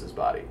someone else's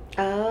body.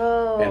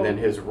 Oh. And then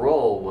his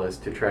role was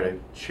to try to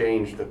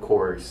change the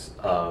course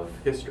of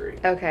history.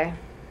 Okay.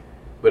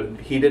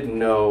 But he didn't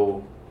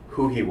know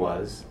who he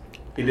was.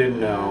 He didn't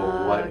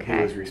know what okay.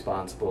 he was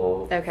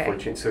responsible for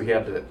change. So he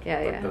had to,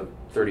 the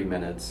 30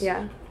 minutes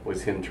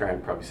was him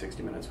trying, probably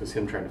 60 minutes, was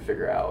him trying to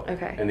figure out.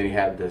 Okay. And then he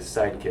had this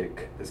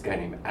sidekick, this guy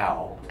named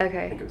Al.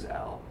 Okay. I think it was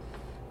Al,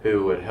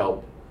 who would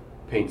help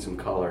paint some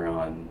color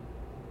on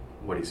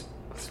what he's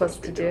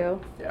supposed to do.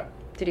 Yeah.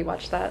 Did you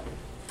watch that?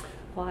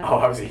 Live? Oh,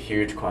 I was a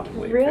huge Quantum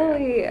Leap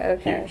Really? fan.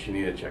 Okay. Huge. You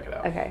need to check it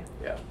out. Okay.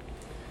 Yeah.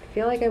 I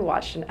feel like I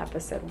watched an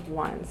episode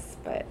once,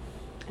 but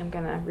I'm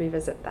gonna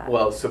revisit that.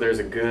 Well, so there's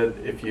a good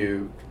if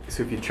you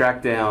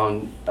track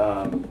down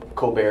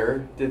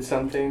Colbert did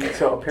something.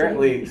 So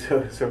apparently,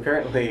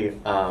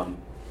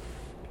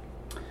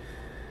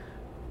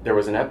 there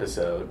was an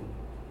episode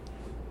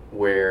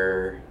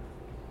where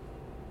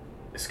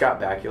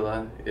Scott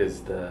Bakula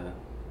is the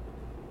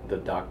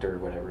doctor,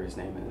 whatever his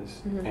name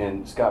is,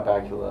 and Scott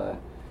Bakula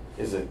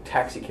is a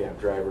taxi cab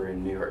driver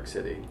in New York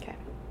City. Okay.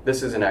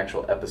 This is an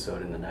actual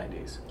episode in the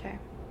 90s. Okay.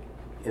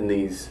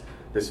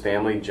 This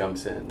family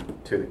jumps in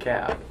to the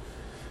cab,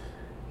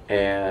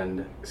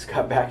 and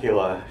Scott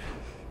Bakula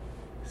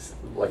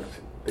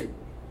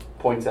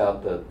points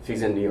out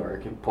he's in New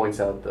York. He points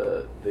out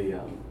the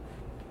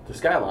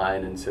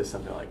skyline and says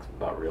something like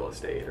about real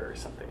estate or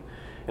something,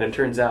 and it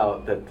turns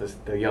out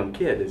that the young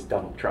kid is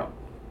Donald Trump.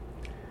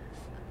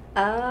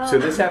 So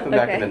this happened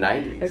back in the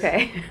 90s.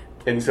 Okay.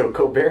 And so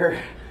Colbert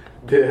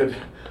did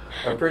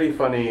a pretty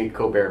funny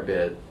Colbert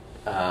bit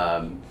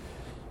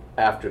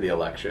after the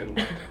election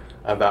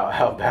about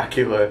how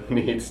Bakula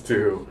needs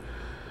to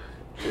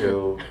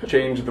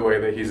change the way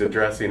that he's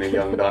addressing a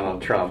young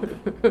Donald Trump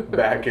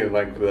back in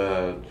like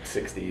the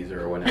 60s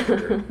or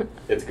whenever.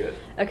 It's good.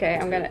 Okay,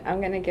 I'm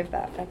gonna give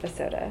that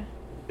episode a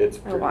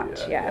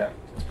watch. Yeah,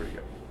 it's pretty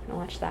good. I'll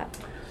watch that.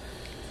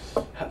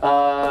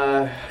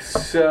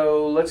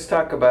 So let's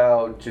talk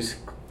about just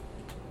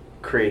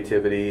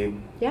creativity,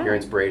 your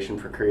inspiration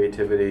for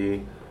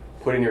creativity,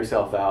 putting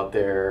yourself out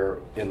there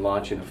in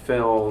launching a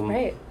film.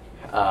 Right.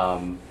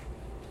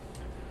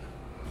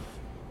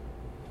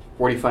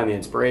 Where do you find the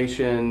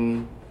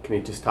inspiration? Can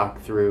you just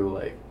talk through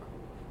like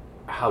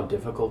how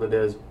difficult it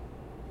is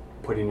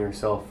putting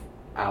yourself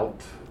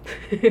out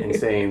and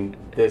saying,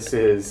 this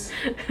is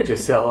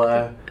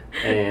Gisela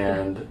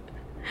and...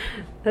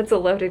 That's a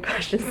loaded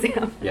question,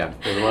 Sam. Yeah,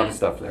 there's a lot of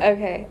stuff there.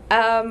 Okay.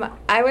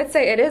 I would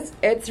say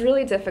it's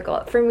really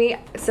difficult for me.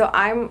 So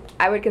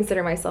I would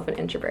consider myself an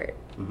introvert.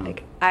 Mm-hmm.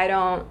 Like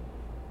I'm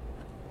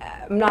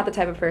not the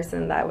type of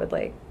person that would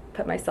like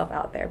put myself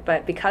out there,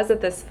 but because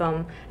of this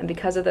film and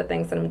because of the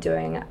things that I'm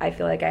doing, I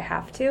feel like I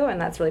have to,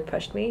 and that's really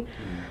pushed me,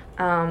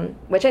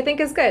 which I think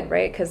is good,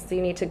 right? Because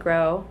you need to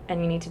grow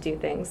and you need to do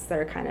things that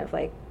are kind of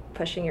like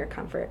pushing your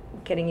comfort,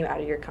 getting you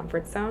out of your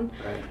comfort zone.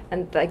 Right.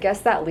 And I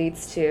guess that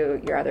leads to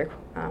your other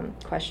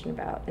question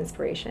about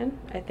inspiration.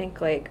 I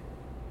think like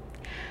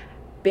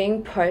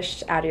being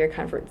pushed out of your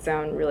comfort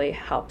zone really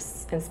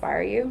helps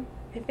inspire you,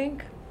 I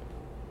think.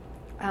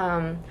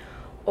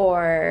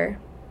 Or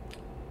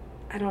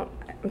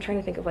I'm trying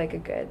to think of like a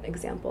good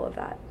example of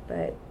that,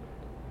 but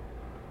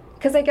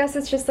because I guess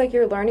it's just like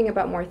you're learning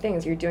about more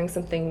things, you're doing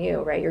something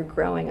new, right? You're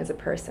growing as a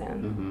person.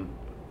 Mm-hmm.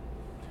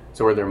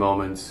 So were there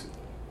moments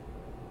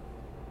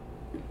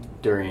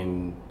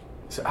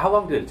so how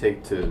long did it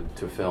take to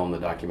film the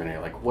documentary?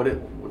 Like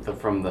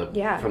from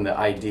the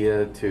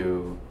idea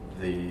to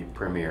the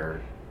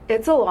premiere?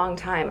 It's a long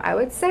time. I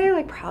would say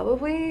like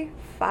probably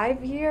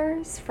 5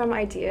 years from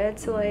idea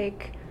to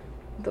like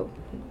the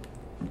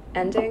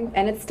ending,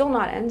 and it's still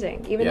not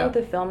ending. Even though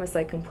the film is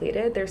like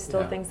completed, there's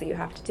still things that you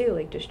have to do,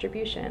 like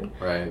distribution.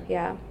 Right.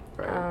 Yeah.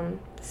 Right.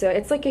 So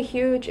it's like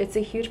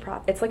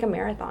it's like a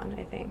marathon,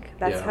 I think.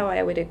 That's how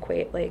I would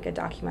equate like a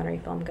documentary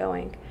film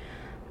going.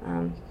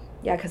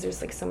 Because there's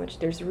like so much,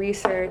 there's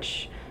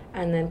research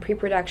and then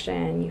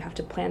pre-production, you have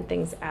to plan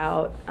things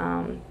out,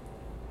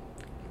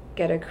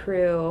 get a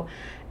crew,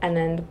 and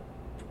then the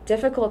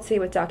difficulty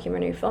with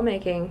documentary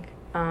filmmaking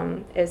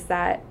is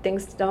that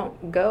things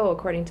don't go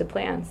according to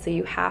plan, so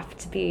you have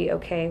to be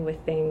okay with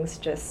things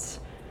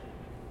just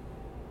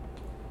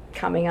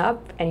coming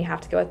up, and you have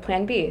to go with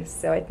plan B.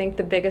 So I think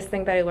the biggest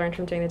thing that I learned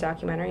from doing the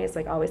documentary is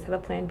like always have a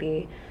plan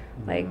B.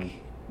 Mm-hmm. Like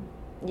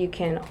you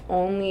can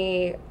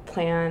only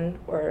plan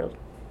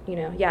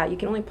you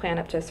can only plan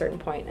up to a certain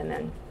point, and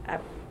then at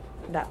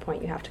that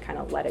point you have to kind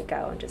of let it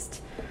go and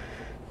just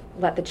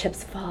let the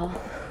chips fall.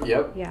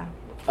 Yep. Yeah.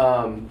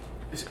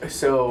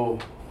 So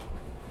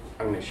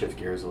I'm going to shift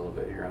gears a little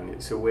bit here on you.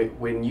 So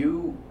when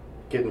you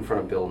get in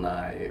front of Bill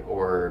Nye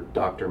or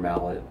Dr.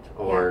 Mallet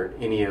or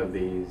any of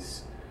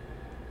these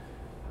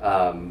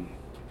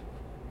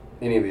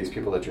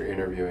people that you're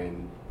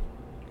interviewing,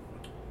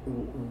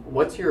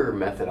 what's your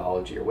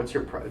methodology or what's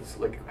your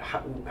like?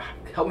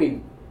 Help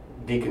me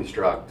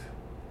deconstruct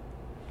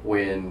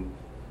when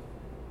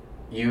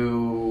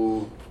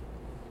you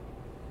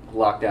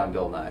lock down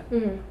Bill Nye.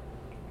 Mm-hmm.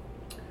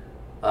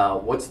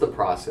 What's the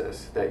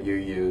process that you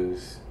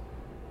use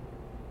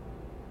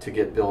to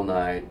get Bill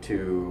Nye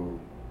to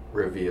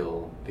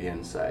reveal the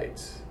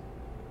insights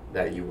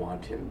that you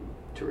want him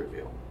to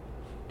reveal?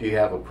 Do you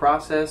have a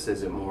process?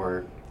 Is it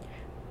more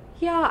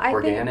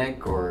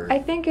organic, or? I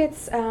think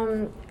it's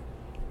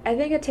I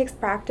think it takes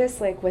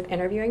practice, like with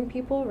interviewing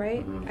people,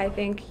 right? Mm-hmm. I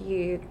think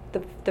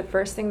the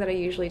first thing that I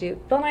usually do,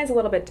 Bill Nye's a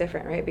little bit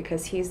different, right?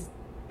 Because he's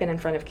been in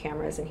front of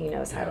cameras and he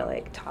knows how to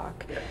like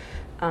talk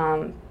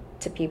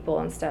to people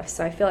and stuff.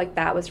 So I feel like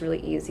that was really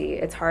easy.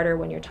 It's harder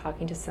when you're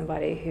talking to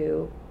somebody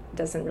who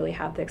doesn't really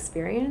have the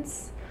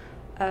experience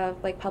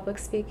of like public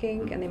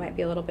speaking, and they might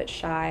be a little bit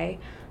shy.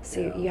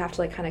 So you have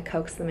to like kind of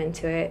coax them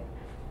into it.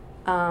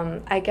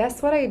 I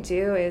guess what I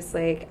do is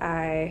like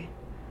I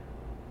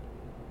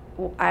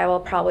will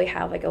probably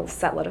have like a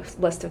set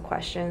list of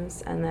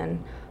questions, and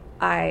then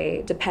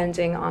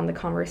depending on the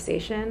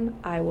conversation,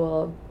 I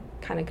will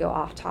kind of go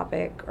off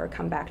topic or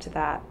come back to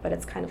that. But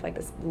it's kind of like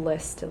this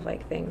list of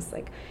like things,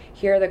 like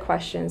here are the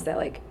questions that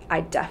like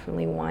I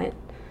definitely want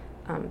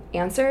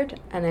answered,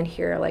 and then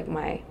here are like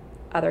my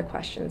other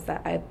questions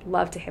that I'd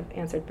love to have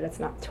answered, but it's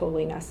not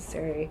totally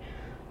necessary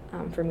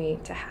for me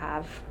to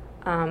have.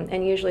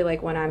 And usually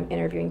like when I'm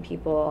interviewing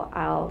people,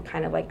 I'll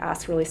kind of like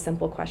ask really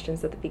simple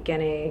questions at the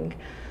beginning,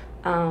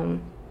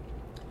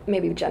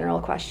 maybe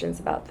general questions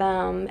about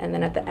them, and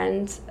then at the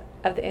end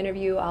of the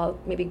interview I'll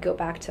maybe go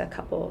back to a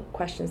couple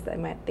questions that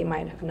they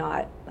might have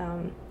not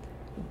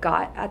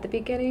got at the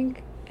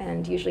beginning,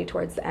 and usually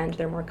towards the end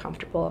they're more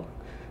comfortable,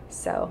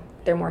 so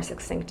they're more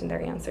succinct in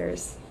their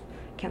answers.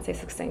 Can't say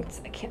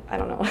succinct. I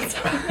don't know what's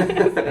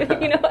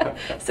you know,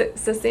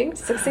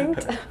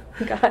 succinct.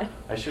 God.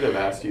 I should have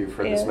asked you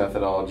for this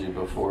methodology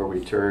before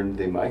we turned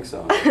the mics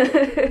on.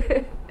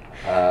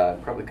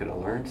 Probably could have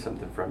learned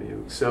something from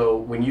you. So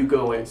when you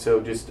go in,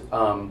 so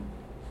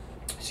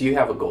you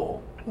have a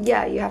goal.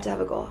 Yeah, you have to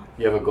have a goal.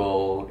 You have a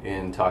goal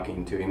in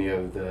talking to any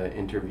of the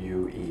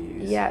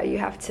interviewees. Yeah, you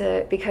have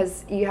to,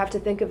 because you have to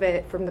think of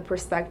it from the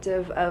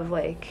perspective of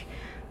like,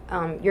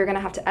 you're gonna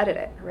have to edit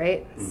it,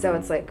 right? Mm-hmm. So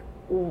it's like,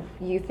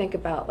 you think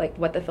about like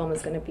what the film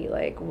is going to be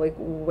like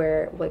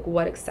where like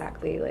what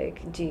exactly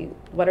like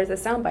what are the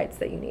sound bites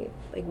that you need,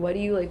 like what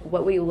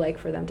will you like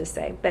for them to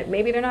say, but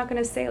maybe they're not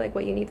going to say like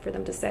what you need for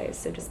them to say,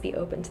 so just be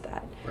open to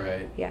that.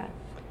 Right. Yeah.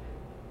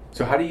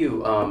 So how do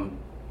you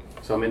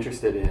so I'm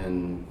interested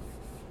in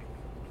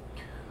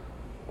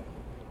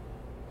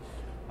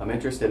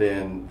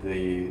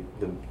the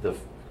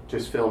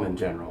just film in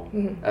general,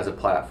 mm-hmm. as a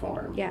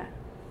platform,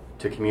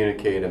 to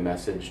communicate a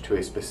message to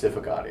a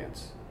specific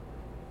audience.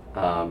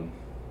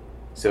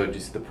 So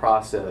just the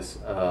process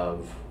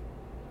of,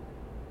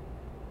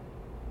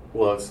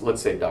 well,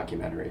 let's say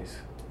documentaries.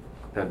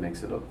 That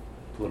makes it a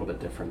little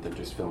bit different than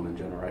just film in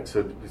general, right?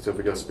 So if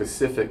we go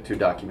specific to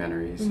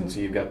documentaries, mm-hmm. and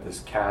so you've got this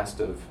cast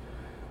of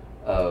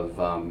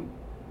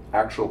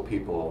actual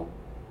people,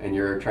 and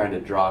you're trying to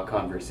draw a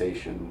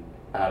conversation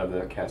out of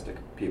the cast of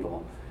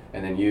people,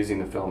 and then using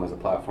the film as a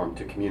platform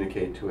to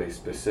communicate to a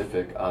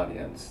specific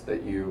audience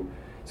that you.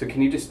 So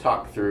can you just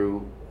talk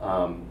through?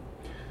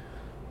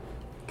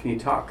 Can you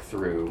talk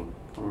through,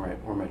 where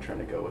am I trying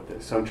to go with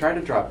this? So I'm trying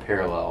to draw a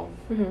parallel,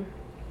 mm-hmm.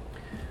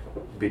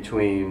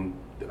 between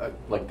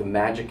like the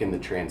magic and the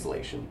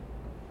translation.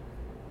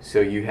 So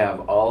you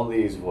have all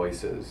these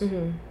voices,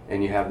 mm-hmm.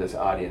 and you have this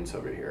audience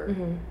over here,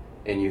 mm-hmm.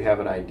 and you have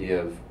an idea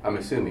of, I'm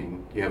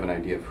assuming you have an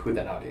idea of who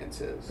that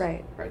audience is.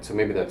 Right. Right. So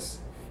maybe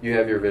you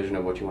have your vision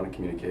of what you want to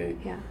communicate.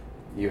 Yeah.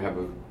 You have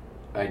an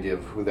idea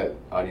of who that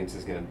audience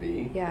is going to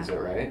be. Yeah. Is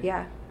that right?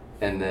 Yeah.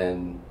 And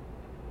then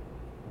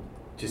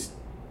just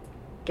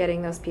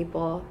getting those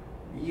people.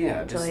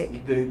 Yeah, just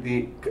like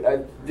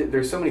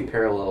there's so many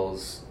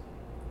parallels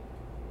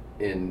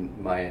in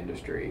my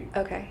industry.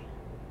 Okay.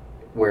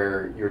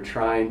 Where you're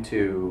trying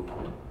to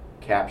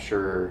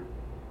capture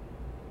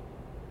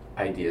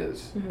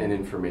ideas, mm-hmm. and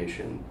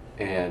information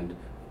and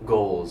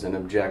goals and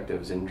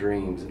objectives and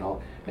dreams and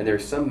all, and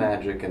there's some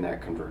magic in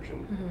that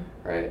conversion,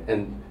 mm-hmm. right?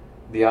 And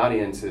the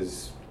audience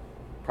is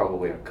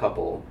probably a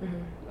couple,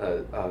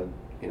 mm-hmm.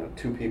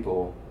 Two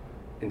people.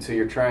 And so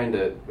you're trying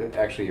to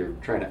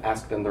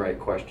ask them the right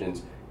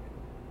questions,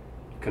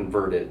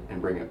 convert it,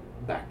 and bring it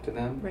back to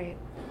them. Right.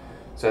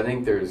 So I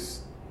think there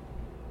is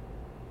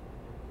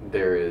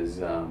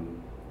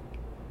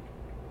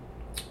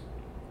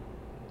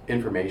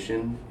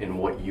information in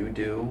what you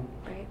do,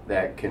 right.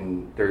 that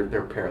there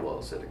are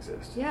parallels that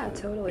exist. Yeah,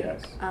 totally.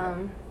 Yes.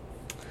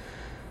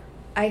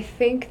 I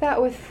think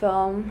that with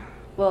film,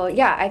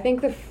 I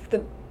think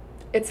the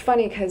it's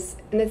funny because,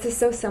 and this is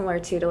so similar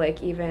to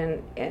like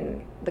even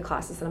in the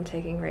classes that I'm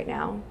taking right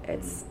now,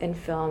 it's in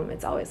film,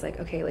 it's always like,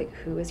 okay, like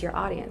who is your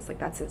audience? Like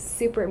that's a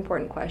super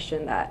important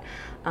question that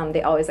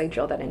they always like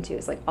drill that into,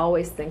 is like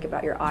always think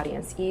about your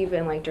audience,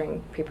 even like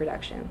during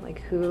pre-production,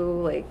 like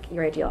who like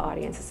your ideal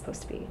audience is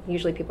supposed to be.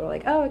 Usually people are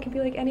like, oh, it can be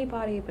like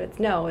anybody, but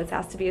it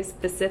has to be a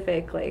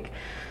specific like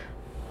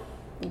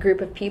group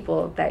of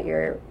people that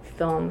your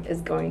film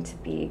is going to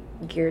be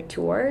geared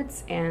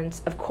towards,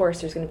 and of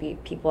course there's going to be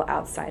people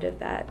outside of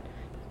that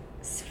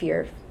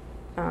sphere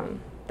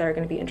that are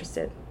going to be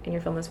interested in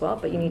your film as well,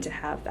 but you need to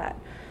have that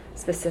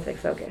specific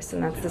focus.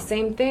 And that's the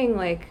same thing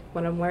like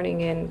when I'm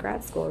learning in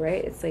grad school,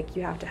 right? It's like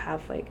you have to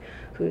have like,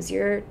 who's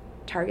your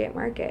target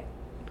market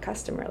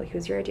customer? Like,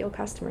 who's your ideal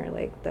customer?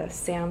 Like the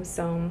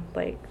Samsung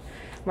like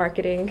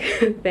marketing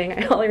thing.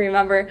 I only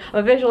remember, I'm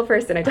a visual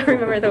person, I don't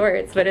remember the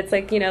words, but it's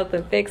like, you know,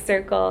 the big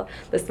circle,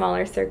 the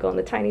smaller circle, and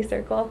the tiny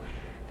circle.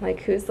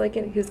 Like, who's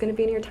going to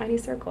be in your tiny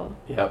circle?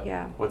 Yep.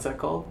 Yeah. What's that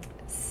called?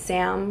 It's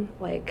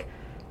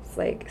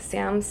like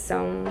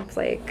Samsung,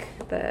 like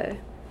the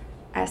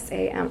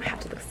SAM. I have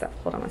to look this up.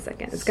 Hold on one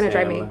second. It's going to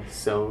drive me.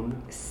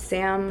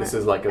 Sam. This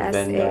is like a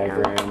Venn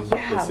diagram.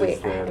 Yeah,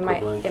 wait.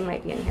 It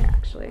might be in here,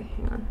 actually.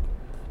 Hang on.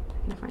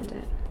 I'm going to find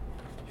it.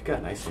 You've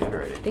got nice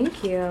handwriting.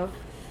 Thank you.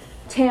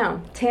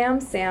 TAM,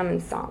 SAM,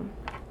 and SOM.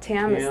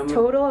 TAM is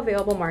total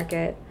available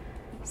market.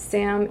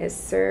 SAM is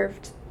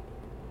served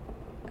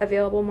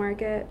available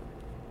market.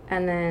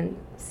 And then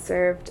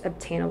served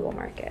obtainable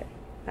market.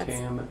 That's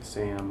TAM,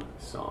 SAM,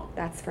 SOM.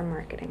 That's for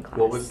marketing class.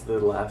 What was the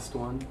last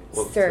one?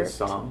 What was the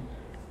SOM?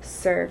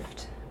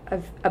 Served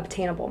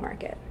obtainable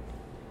market.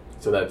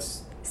 So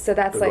that's the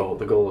like goal.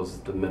 The goal is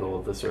the middle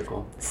of the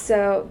circle.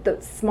 So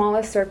the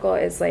smallest circle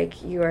is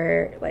like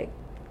your like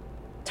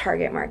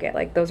target market.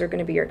 Like those are going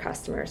to be your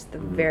customers, the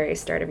very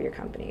start of your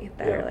company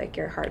that are like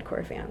your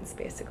hardcore fans,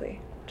 basically.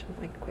 Which I'm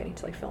like equating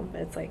to like film, but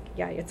it's like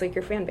it's like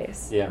your fan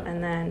base. Yeah.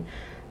 And then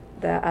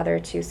the other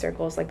two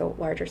circles, like the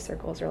larger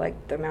circles, are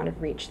like the amount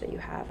of reach that you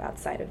have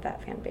outside of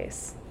that fan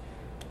base.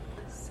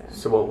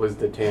 So what was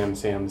the TAM,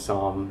 SAM,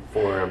 SOM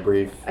for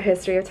a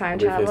history of time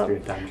travel?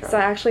 So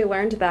I actually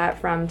learned that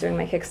from doing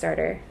my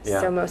Kickstarter.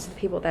 Yeah. So most of the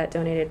people that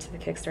donated to the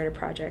Kickstarter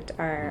project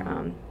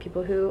are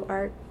people who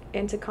are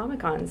into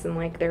Comic-Cons and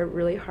like they're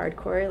really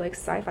hardcore like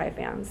sci-fi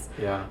fans.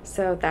 Yeah.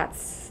 So that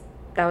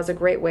was a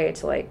great way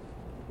to like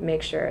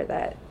make sure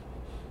that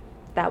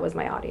was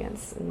my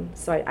audience. And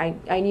so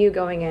I knew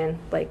going in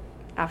like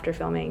after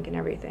filming and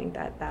everything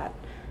that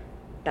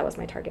was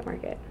my target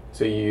market.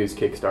 So you use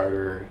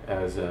Kickstarter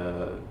as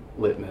a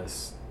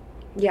litmus.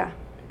 Yeah.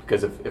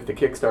 Because if the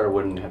Kickstarter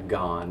wouldn't have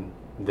gone,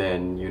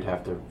 then you'd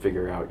have to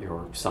figure out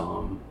your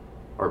SOM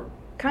or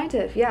kind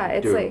of, yeah.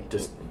 It's like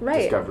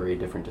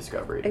different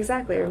discovery.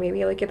 Exactly. Yeah. Or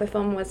maybe like if the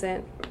film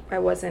I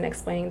wasn't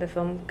explaining the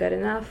film good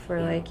enough, or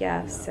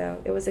so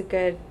it was a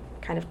good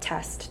kind of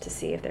test to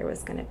see if there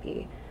was going to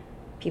be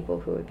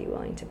people who would be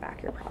willing to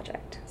back your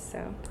project.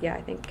 So yeah,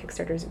 I think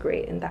Kickstarter is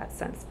great in that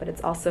sense, but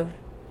it's also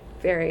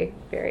very,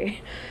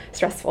 very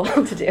stressful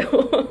to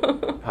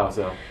do. How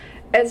so?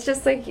 It's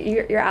just like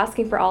you're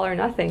asking for all or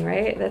nothing,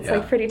 right? That's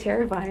like pretty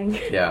terrifying.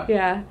 Yeah.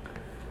 Yeah.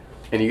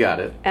 And you got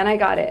it. And I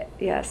got it.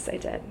 Yes, I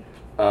did.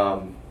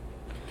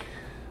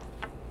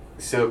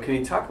 So can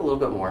you talk a little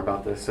bit more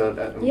about this? So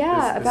this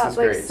about is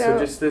like great. So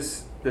just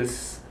this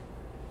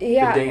the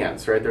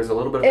dance, right? There's a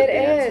little bit of a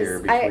dance here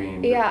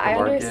between the I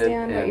market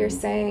understand what you're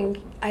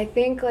saying. I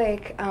think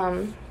like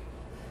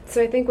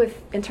so I think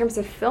in terms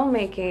of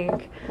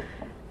filmmaking,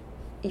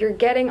 you're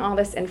getting all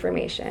this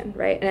information,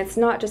 right? And it's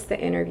not just the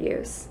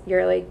interviews.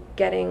 You're like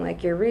getting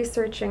like you're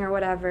researching or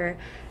whatever,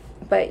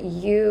 but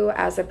you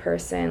as a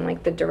person,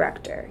 like the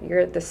director,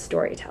 you're the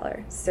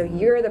storyteller. So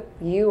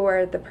you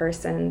are the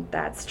person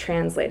that's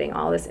translating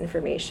all this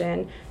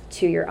information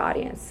to your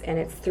audience, and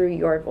it's through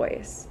your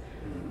voice.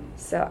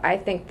 So I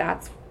think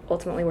that's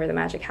ultimately where the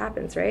magic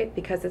happens, right?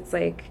 Because it's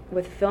like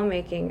with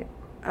filmmaking,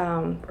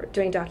 or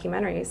doing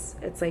documentaries,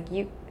 it's like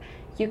you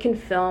can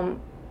film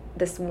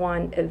this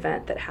one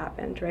event that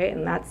happened, right?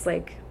 And that's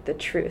like the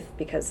truth,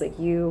 because like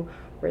you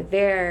were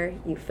there,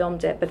 you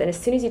filmed it, but then as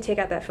soon as you take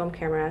out that film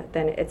camera,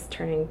 then it's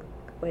turning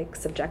like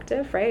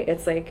subjective, right?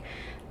 It's like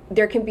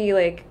there can be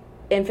like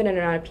infinite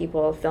amount of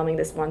people filming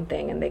this one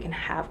thing, and they can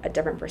have a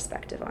different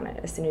perspective on it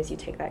as soon as you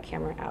take that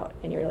camera out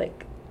and you're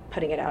like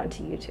putting it out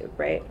into YouTube,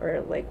 right?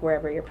 Or like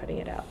wherever you're putting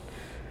it out.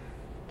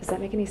 Does that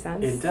make any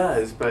sense? It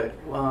does, but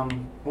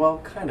well,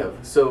 kind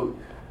of. So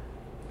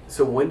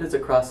when does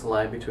it cross the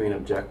line between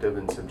objective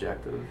and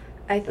subjective?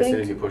 I think, as soon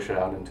as you push it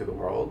out into the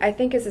world? I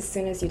think it's as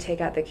soon as you take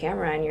out the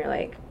camera and you're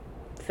like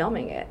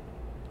filming it,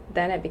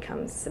 then it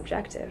becomes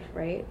subjective,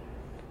 right?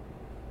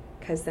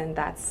 Because then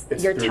it's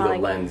you're through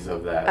telling the lens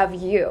of that of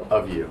you.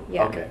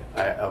 Yeah. Okay.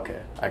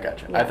 I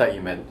got you. Yeah. I thought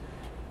you meant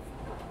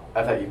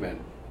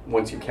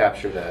once you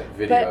capture that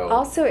video. But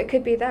also it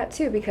could be that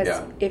too, because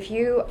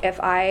if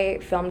I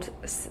filmed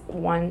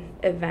one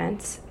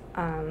event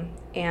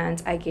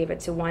and I gave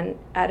it to one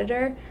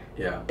editor,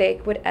 they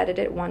would edit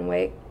it one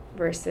way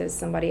versus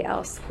somebody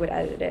else would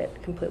edit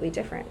it completely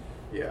different.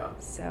 Yeah.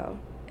 So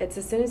it's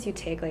as soon as you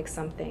take like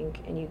something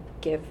and you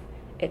give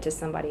it to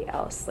somebody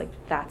else, like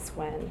that's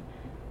when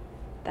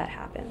that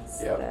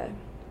happens. Yep. The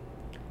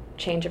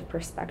change of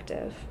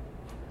perspective.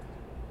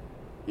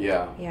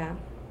 Yeah. Yeah.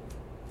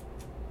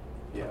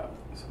 Yeah.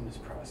 So I'm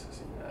just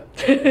processing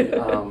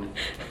that.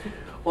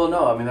 Well,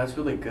 no, I mean that's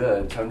really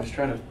good. So I'm just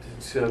trying to.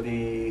 So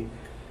the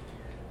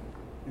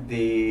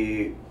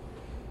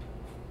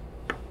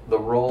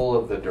role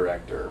of the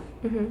director.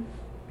 Mm-hmm.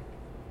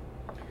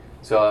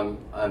 So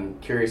I'm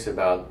curious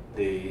about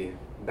the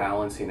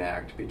balancing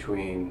act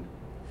between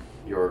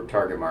your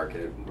target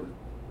market,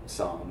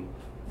 SOM,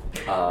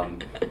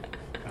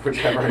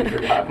 which I've already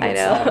forgotten what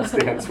SOM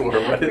stands for.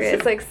 What is it?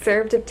 It's like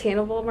Served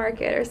Obtainable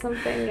Market or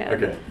something. Yeah.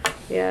 Okay.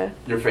 Yeah.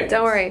 Your fans.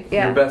 Don't worry.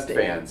 Yeah. Your best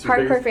fans.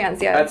 Hardcore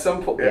fans, yeah. At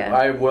some point, yeah.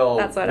 I will.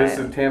 That's what this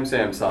is Tam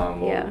Sam song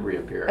will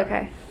reappear.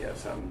 Okay.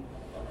 Yes,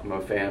 I'm a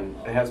fan.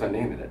 It has my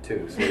name in it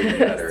too, so even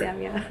better.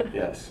 Sam, yeah.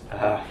 Yes.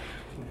 I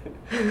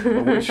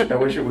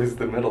wish it was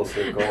the middle,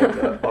 so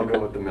I'll go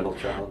with the middle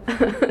child.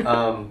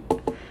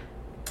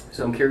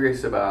 So I'm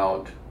curious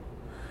about,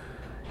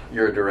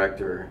 you're a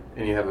director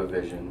and you have a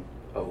vision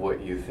of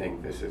what you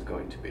think this is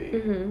going to be,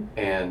 mm-hmm.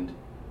 and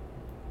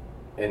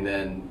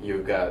then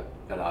you've got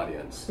an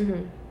audience,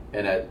 mm-hmm.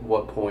 and at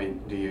what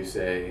point do you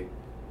say,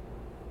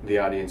 the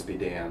audience be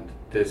damned,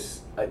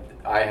 this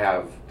I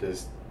have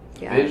this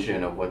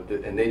vision of what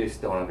and they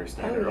just don't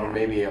understand it, or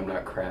maybe I'm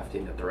not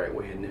crafting it the right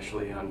way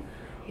initially on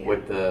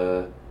with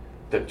the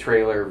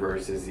trailer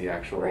versus the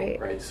actual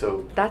right.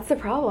 So that's the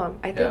problem.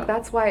 I think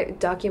that's why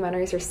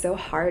documentaries are so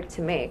hard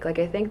to make. Like,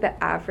 I think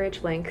the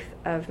average length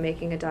of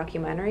making a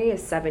documentary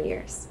is 7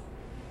 years.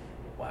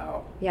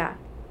 Wow. Yeah.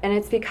 And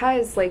it's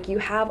because, like, you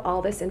have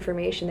all this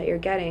information that you're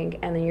getting,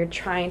 and then you're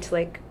trying to,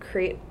 like,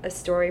 create a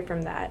story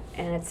from that,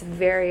 and it's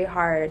very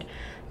hard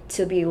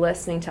to be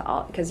listening to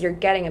all, because you're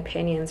getting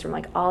opinions from,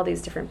 like, all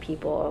these different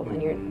people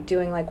when you're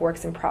doing, like,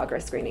 works in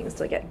progress screenings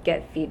to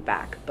get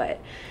feedback. But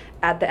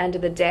at the end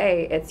of the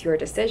day, it's your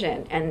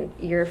decision, and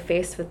you're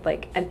faced with,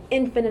 like, an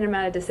infinite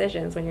amount of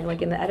decisions when you're,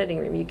 like, in the editing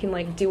room. You can,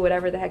 like, do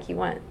whatever the heck you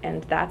want,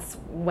 and that's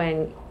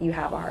when you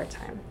have a hard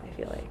time, I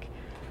feel like.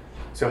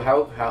 So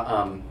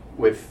how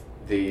with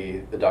the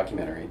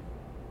documentary,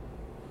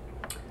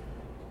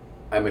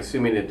 I'm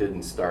assuming it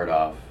didn't start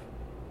off,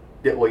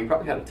 well, you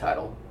probably had a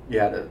title. You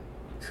had a,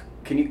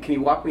 can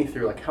you walk me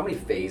through, like, how many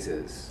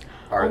phases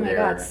are there?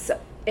 Oh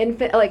my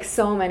God, like,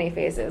 so many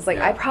phases. Like,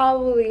 I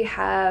probably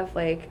have,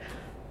 like,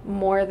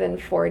 more than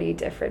 40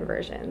 different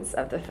versions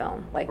of the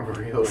film. Like,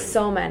 really?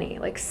 So many.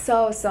 Like,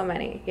 so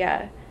many.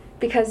 Yeah.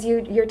 Because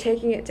you're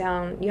taking it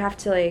down. You have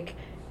to, like,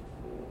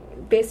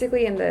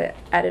 basically in the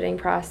editing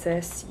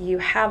process, you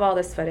have all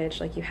this footage.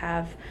 Like, you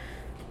have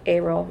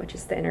A-roll, which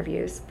is the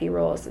interviews.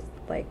 B-roll is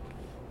like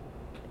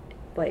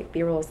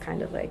B-roll is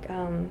kind of like,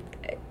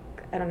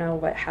 I don't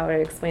know how to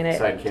explain it.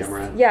 Side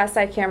camera.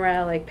 Side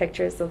camera, like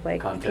pictures of,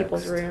 like, context.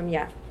 People's room.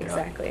 Yeah,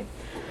 exactly.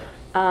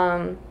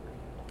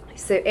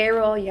 So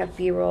A-roll, you have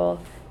B-roll,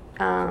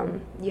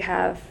 you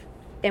have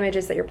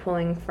images that you're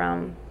pulling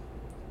from,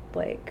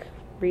 like,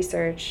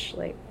 research,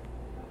 like,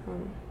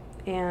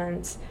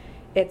 and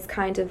it's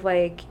kind of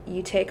like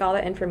you take all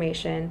that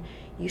information,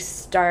 you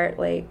start,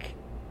 like,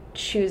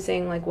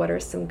 choosing, like, what are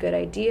some good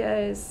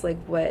ideas, like,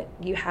 what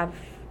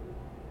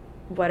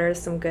are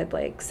some good,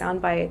 like,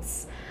 sound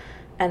bites,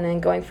 and then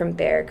going from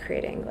there,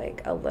 creating,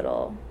 like, a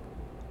little,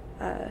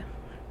 I'm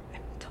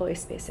totally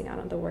spacing out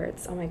on the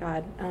words, oh my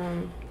God,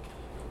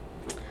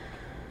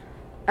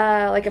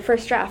 like a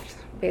first draft,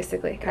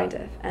 basically, kind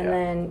of. And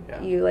then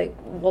you, like,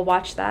 will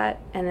watch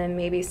that, and then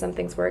maybe some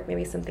things work,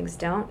 maybe some things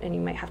don't, and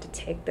you might have to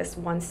take this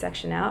one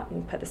section out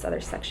and put this other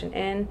section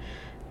in.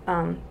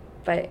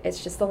 But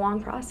it's just a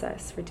long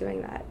process for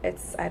doing that.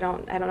 I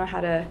don't know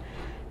how to,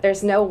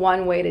 there's no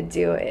one way to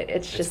do it.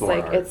 It's just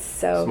like, art.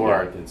 It's more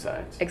art than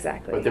science.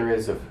 Exactly. But there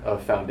is a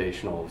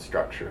foundational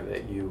structure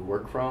that you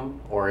work from,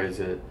 or is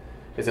it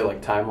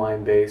like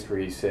timeline based, where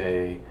you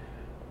say,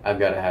 I've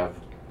got to have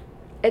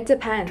it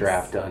depends.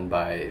 Draft done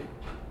by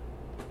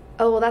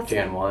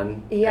Jan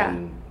 1. Yeah.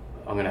 And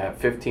I'm going to have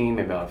 15,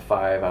 maybe I'll have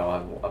 5,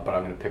 but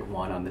I'm going to pick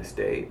one on this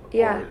date.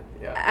 Yeah.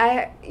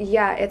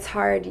 It's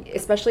hard,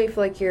 especially if,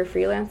 like, you're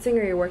freelancing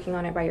or you're working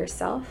on it by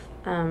yourself.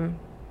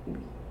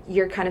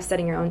 You're kind of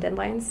setting your own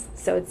deadlines.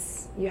 So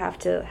you have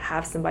to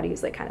have somebody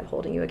who's, like, kind of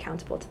holding you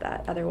accountable to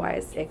that.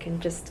 Otherwise, it can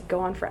just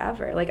go on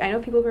forever. Like, I know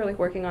people who are, like,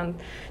 working on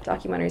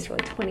documentaries for,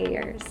 like, 20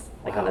 years,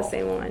 like, on the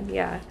same one.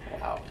 Yeah.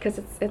 Wow.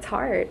 Because it's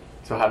hard.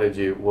 So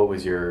what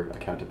was your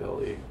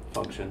accountability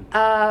function?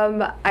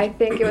 I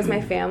think it was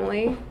my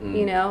family.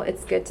 You know,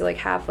 it's good to, like,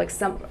 have, like,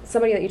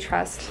 somebody that you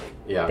trust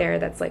there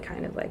that's, like,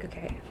 kind of like,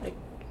 okay, like,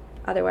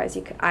 otherwise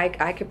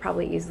I could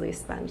probably easily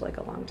spend, like,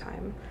 a long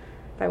time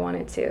if I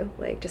wanted to,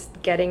 like,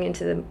 just getting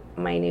into the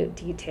minute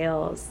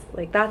details.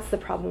 Like, that's the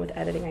problem with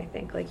editing, I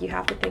think. Like, you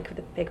have to think of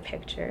the big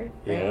picture,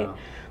 right?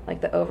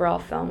 Like, the overall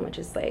film, which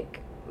is, like,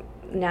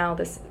 now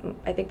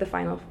I think the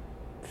final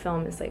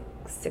film is, like,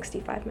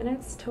 65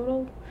 minutes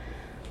total.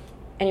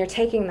 And you're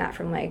taking that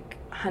from, like,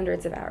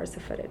 hundreds of hours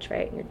of footage,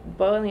 right? And you're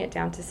boiling it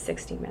down to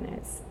 60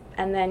 minutes.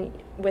 And then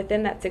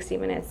within that 60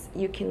 minutes,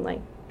 you can,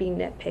 like, be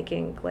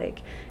nitpicking, like,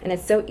 and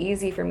it's so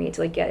easy for me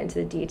to, like, get into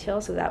the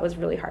details, so that was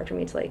really hard for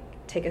me to, like,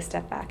 take a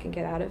step back and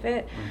get out of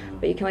it.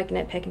 But you can, like,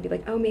 nitpick and be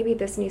like, oh, maybe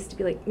this needs to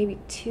be, like, maybe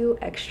 2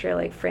 extra,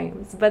 like,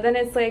 frames. But then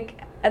it's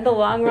like, at the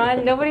long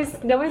run, nobody's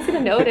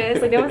gonna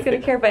notice, like, no one's gonna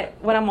care. But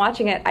when I'm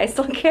watching it, I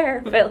still care.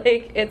 But,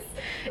 like,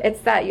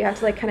 it's that you have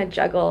to, like, kind of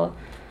juggle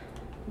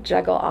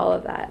all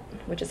of that,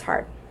 which is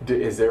hard.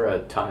 Is there a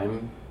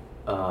time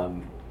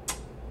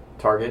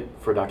target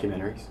for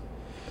documentaries?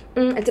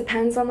 It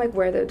depends on, like,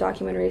 where the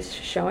documentary is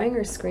showing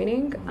or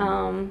screening.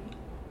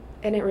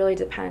 And it really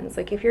depends.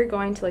 Like, if you're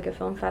going to, like, a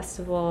film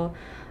festival,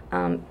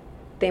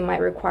 they might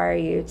require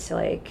you to,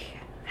 like,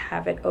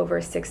 have it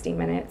over 60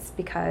 minutes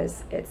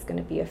because it's going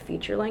to be a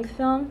feature-length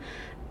film.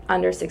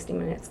 Under 60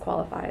 minutes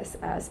qualifies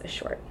as a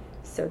short.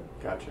 So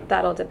gotcha.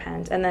 That'll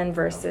depend. And then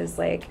versus,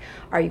 like,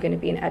 are you going to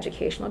be in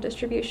educational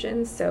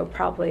distribution? So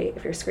probably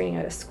if you're screening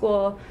at a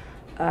school,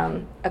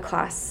 a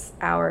class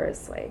hour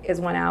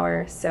is 1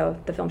 hour, so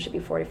the film should be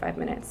 45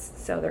 minutes,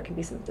 so there can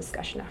be some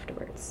discussion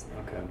afterwards.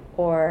 Okay.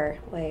 Or,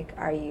 like,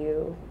 are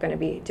you going to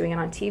be doing it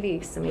on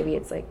TV? So maybe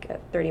it's like a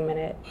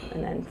 30-minute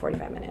and then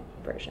 45-minute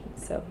version.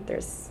 So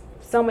there's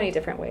so many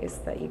different ways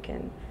that you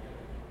can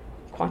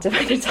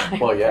quantify the time.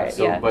 Well, yeah. Right?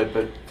 So, yeah. but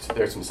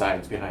there's some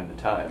science behind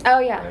the time. Oh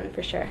yeah, right?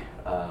 For sure.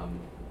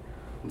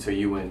 And so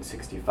you went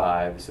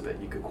 65 so that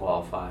you could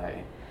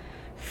qualify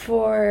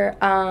For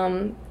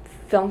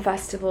film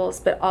festivals,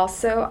 but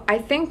also I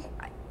think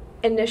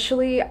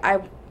initially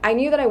I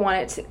knew that I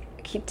wanted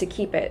to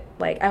keep it,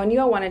 like, I knew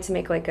I wanted to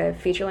make, like, a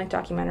feature-length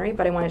documentary,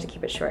 but I wanted to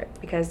keep it short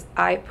because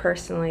I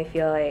personally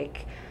feel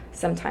like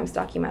sometimes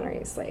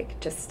documentaries, like,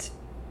 just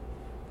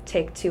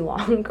take too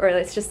long, or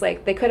it's just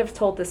like they could have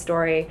told the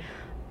story,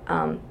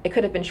 it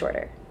could have been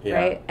shorter. Yeah.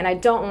 Right? And I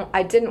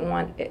didn't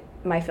want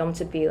my film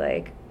to be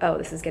like, oh,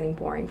 this is getting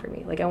boring for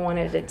me. Like, I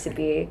wanted it to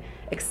be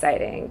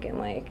exciting and,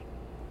 like,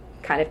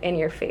 kind of in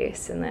your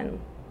face, and then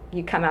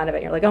you come out of it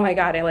and you're like, oh my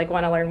god, I, like,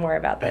 want to learn more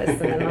about this, and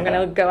then I'm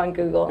gonna go on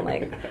Google and,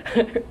 like,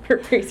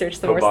 research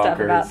some more stuff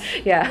about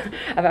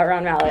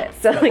Ron Mallett.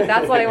 So, like,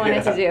 that's what I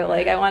wanted to do.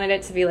 Like, I wanted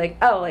it to be like,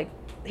 oh, like,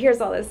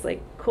 here's all this,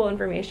 like, cool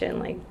information,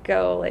 like,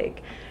 go,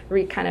 like,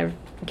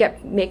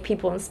 make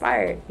people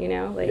inspired, you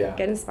know, like,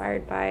 get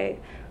inspired by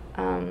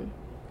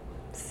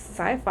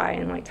sci-fi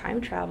and, like,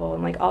 time travel,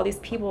 and, like, all these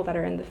people that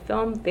are in the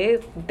film, they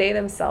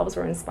themselves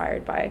were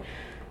inspired by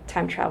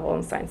time travel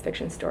and science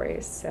fiction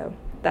stories. So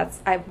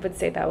I would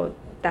say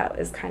that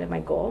is kind of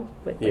my goal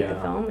with, like, the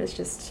film, is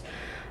just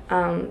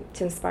to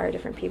inspire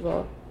different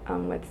people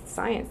with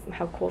science and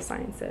how cool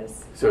science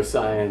is. So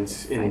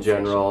science in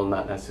general,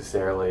 not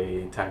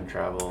necessarily time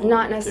travel.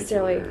 Not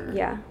necessarily,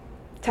 yeah.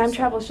 Time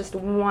travel is just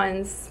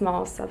one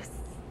small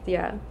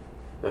yeah.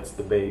 That's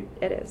the bait.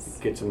 It is.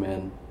 Gets them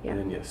in, and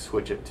then you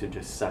switch it to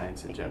just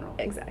science in general.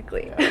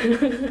 Exactly.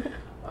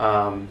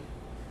 Yeah.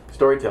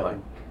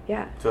 Storytelling.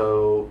 Yeah.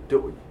 So,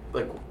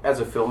 like, as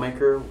a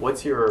filmmaker,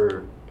 what's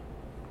your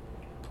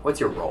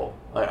role?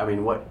 I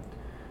mean, what,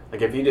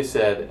 like, if you just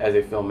said, as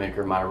a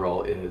filmmaker, my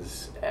role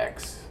is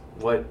X,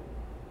 how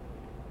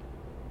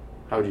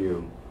would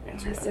you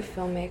answer that? As a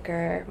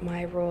filmmaker,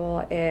 my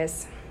role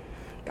is,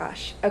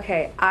 gosh,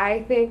 okay,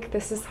 I think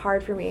this is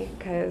hard for me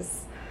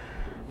because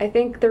I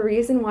think the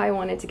reason why I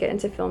wanted to get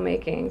into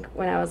filmmaking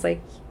when I was,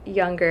 like,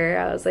 younger,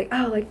 I was like,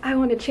 oh, like, I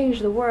want to change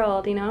the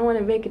world, you know, I want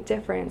to make a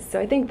difference. So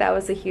I think that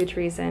was a huge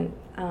reason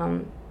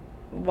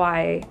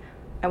why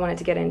I wanted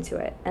to get into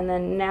it. And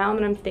then now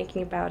that I'm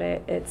thinking about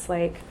it, it's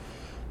like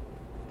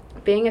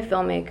being a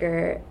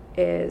filmmaker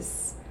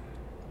is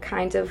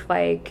kind of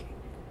like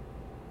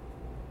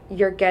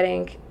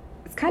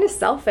it's kind of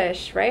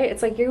selfish, right?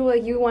 It's like you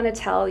want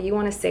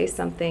to say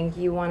something,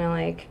 you want to,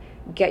 like,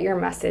 get your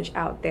message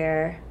out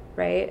there,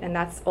 right? And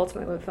that's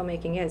ultimately what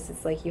filmmaking is.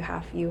 It's like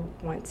you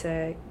want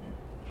to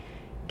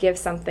give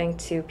something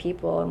to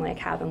people and, like,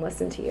 have them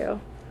listen to you.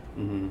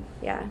 Mm-hmm.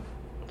 Yeah,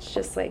 it's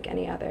just like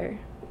any other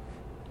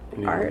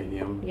art.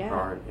 Medium. Yeah.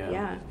 Art.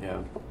 Yeah.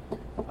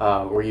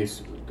 Were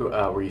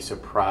you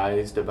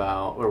surprised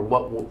about, or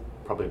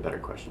what? Probably a better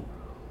question.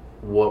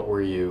 What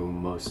were you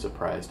most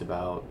surprised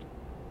about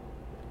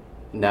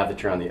now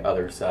that you're on the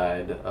other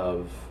side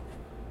of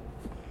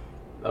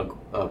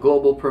a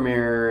global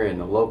premiere and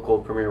a local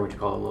premiere? Would you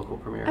call it a local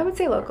premiere? I would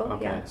say local.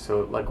 Okay. Yeah.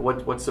 So, like,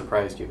 what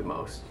surprised you the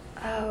most?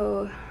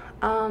 Oh,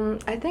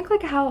 I think,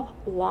 like, how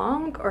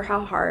long or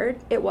how hard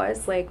it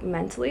was, like,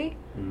 mentally.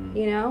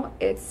 You know,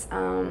 it's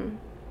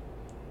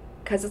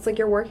because it's like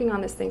you're working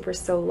on this thing for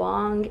so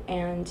long,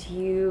 and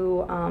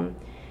you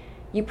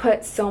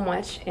put so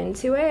much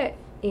into it.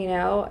 You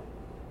know,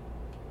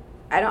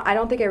 I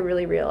don't think I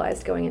really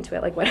realized going into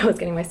it, like, what I was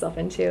getting myself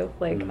into.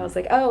 Like, I was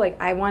like, oh, like,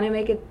 I want to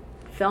make a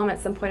film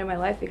at some point in my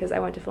life because I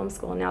went to film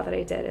school, and now that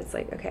I did, it's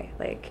like, okay,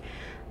 like,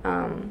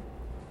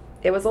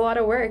 it was a lot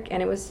of work,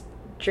 and it was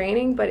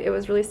draining, but it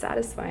was really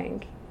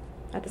satisfying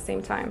at the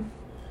same time.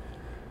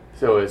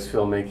 So is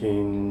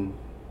filmmaking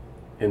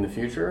in the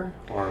future,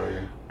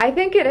 or? I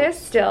think it is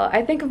still.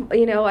 I think,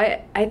 you know,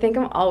 I think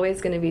I'm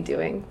always going to be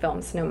doing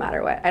films no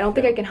matter what. I don't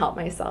think I can help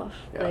myself.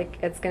 Like,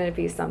 it's going to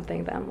be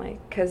something that I'm like,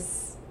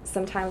 because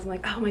sometimes I'm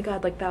like, oh my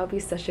god, like, that would be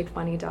such a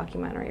funny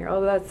documentary, or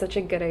oh, that's such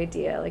a good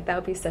idea, like, that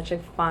would be such a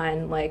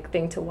fun, like,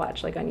 thing to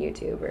watch, like, on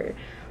YouTube, or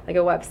like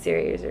a web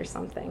series or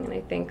something. And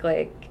I think,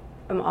 like,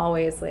 I'm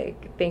always,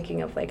 like,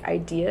 thinking of, like,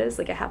 ideas.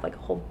 Like, I have, like, a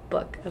whole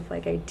book of,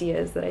 like,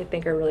 ideas that I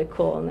think are really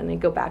cool, and then I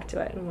go back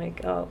to it, and I'm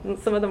like, oh,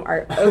 some of them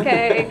aren't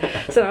okay,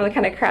 some of them are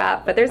kind of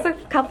crap, but there's a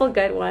couple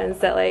good ones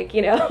that, like,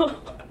 you know,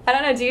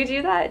 I don't know. Do you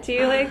do that? Do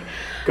you like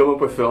come up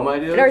with film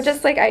ideas, or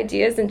just like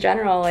ideas in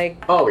general?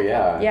 Like, oh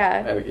yeah,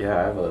 yeah, yeah.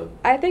 I have a.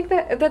 I think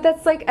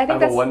that's like I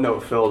think have a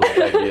OneNote filled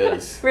with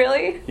ideas.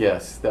 Really?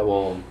 Yes, that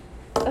will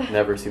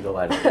never see the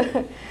light of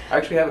day. I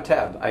actually have a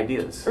tab,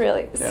 ideas.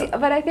 Really? Yeah. See,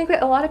 but I think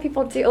that a lot of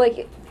people do,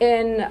 like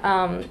in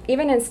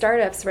even in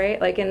startups,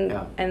 right? Like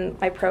in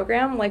my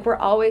program, like we're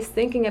always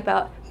thinking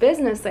about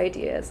business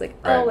ideas. Like,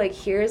 oh, like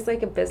here's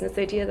like a business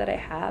idea that I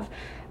have.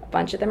 A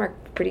bunch of them are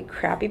pretty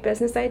crappy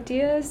business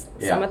ideas.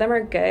 Some of them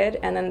are good,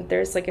 and then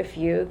there's like a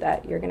few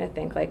that you're gonna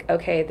think like,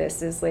 okay,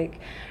 this is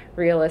like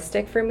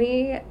realistic for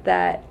me,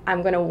 that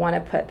I'm gonna want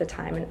to put the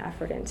time and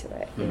effort into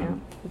it. You know,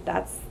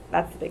 that's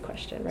the big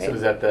question, right? So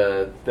is that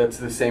that's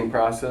the same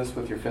process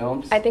with your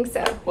films? I think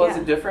so. Well, is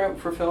it different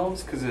for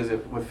films? Because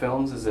with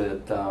films,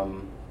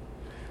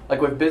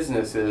 like with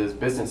business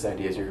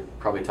ideas, you're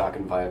probably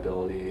talking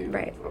viability,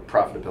 right,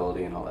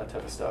 profitability, and all that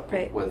type of stuff.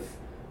 Right. With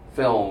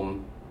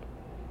film,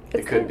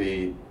 it could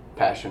be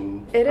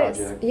passion project.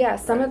 Is. Yeah,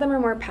 some of them are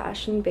more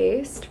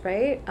passion-based,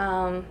 right?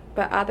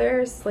 But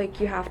others, like,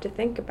 you have to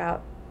think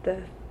about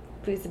the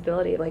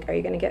feasibility. Like, are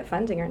you going to get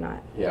funding or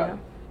not? Yeah. You know?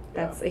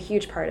 That's a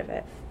huge part of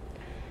it.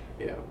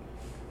 Yeah.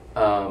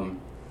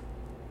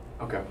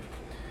 Okay.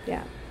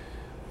 Yeah.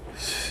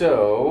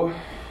 So,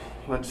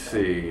 let's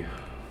see.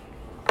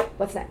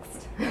 What's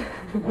next?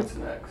 What's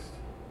next?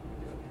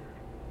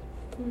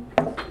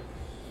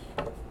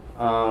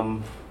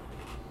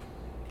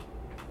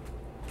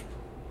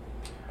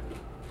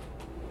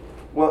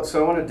 Well,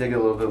 so I want to dig a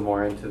little bit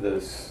more into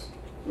this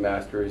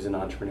masteries in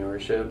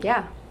entrepreneurship.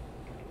 Yeah.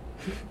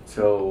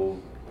 So,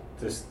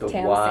 just the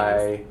Tam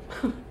why,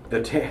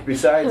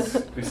 besides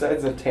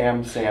the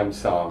Tam Sam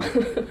song,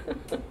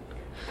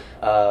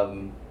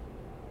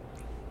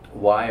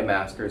 why a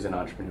master's in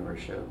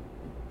entrepreneurship?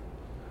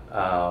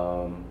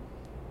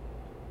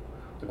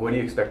 Like, what do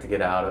you expect to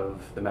get out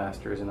of the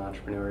master's in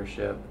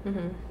entrepreneurship?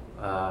 Mm-hmm.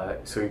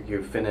 So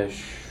you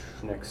finish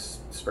next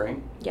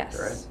spring? Yes.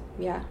 Right?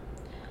 Yeah.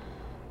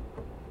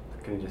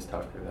 Can you just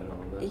talk through that a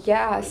little bit?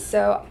 Yeah,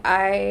 so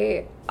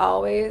I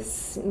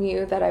always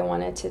knew that I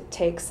wanted to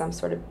take some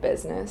sort of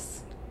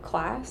business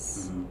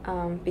class,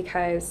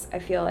 because I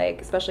feel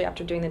like, especially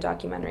after doing the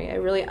documentary, I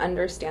really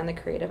understand the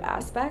creative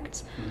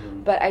aspect,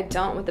 but I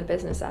don't with the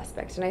business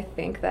aspect. And I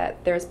think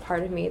that there's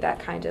part of me that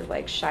kind of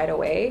like shied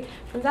away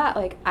from that.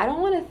 Like, I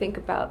don't want to think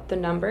about the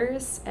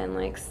numbers, and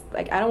like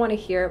I don't want to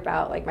hear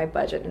about like my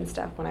budget and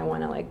stuff when I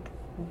want to like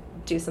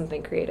do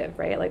something creative,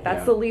 right? Like,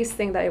 that's the least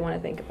thing that I want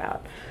to think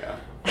about. Yeah.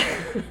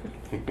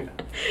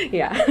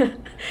 Yeah.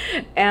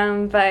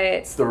 But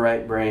it's the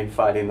right brain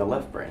fighting the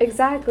left brain.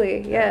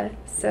 Exactly. Yeah.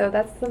 So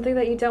that's something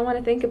that you don't want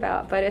to think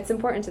about, but it's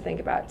important to think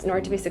about in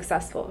order to be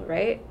successful,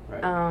 right?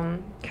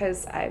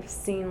 Because I've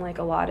seen like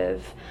a lot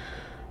of,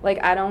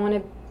 like, I don't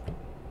want to.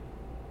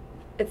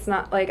 It's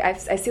not like I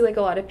see like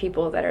a lot of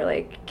people that are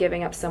like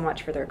giving up so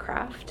much for their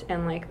craft,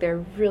 and like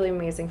they're really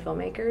amazing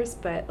filmmakers,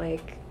 but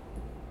like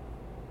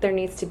there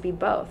needs to be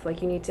both.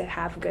 Like, you need to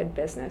have good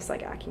business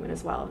like acumen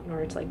as well in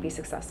order to like be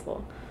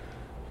successful.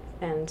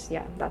 And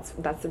yeah,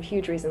 that's a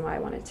huge reason why I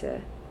wanted to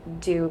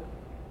do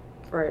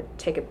or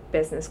take a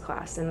business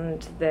class.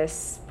 And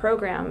this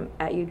program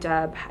at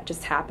UW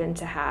just happened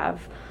to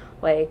have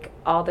like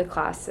all the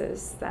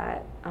classes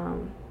that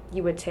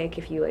you would take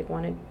if you like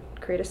wanted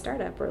to create a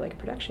startup or like a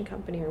production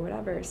company or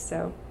whatever.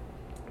 So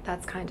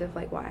that's kind of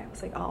like why I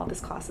was like, oh, this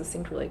classes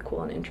seemed really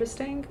cool and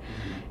interesting.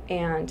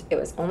 And it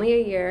was only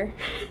a year.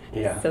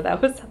 Yeah. So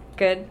that was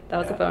good. That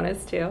was a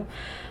bonus too.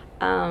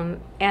 And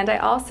I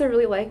also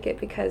really like it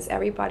because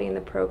everybody in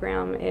the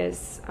program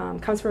is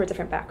comes from a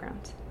different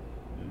background.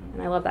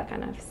 And I love that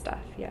kind of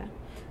stuff. Yeah.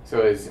 So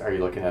are you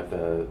looking at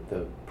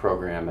the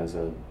program as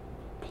a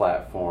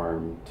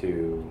platform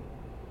to...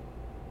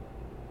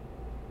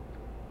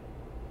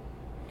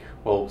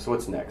 Well, so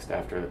what's next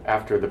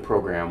after the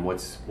program?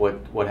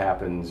 What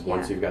happens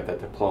once you've got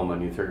that diploma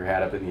and you throw your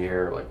hat up in the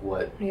air? Like,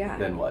 what? Yeah.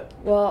 Then what?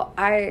 Well,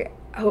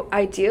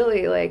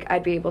 ideally, like,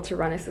 I'd be able to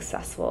run a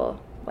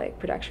successful like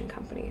production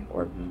company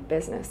or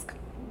business,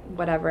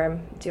 whatever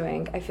I'm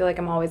doing. I feel like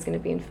I'm always going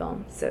to be in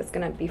film, so it's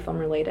going to be film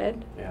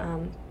related. Yeah.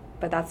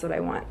 But that's what I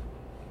want.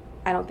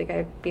 I don't think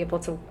I'd be able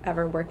to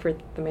ever work for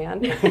the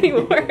man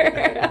anymore.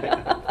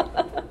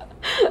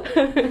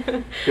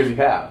 Because you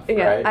have,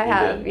 right? I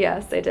have.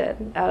 Yes, I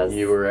did.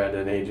 You were at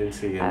an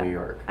agency in New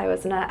York. I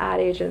was in an ad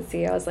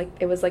agency. It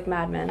was like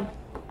Mad Men,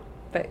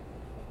 but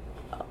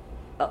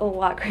a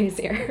lot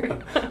crazier.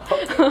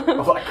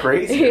 A lot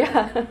crazier?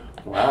 Yeah.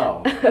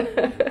 Wow.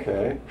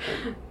 Okay.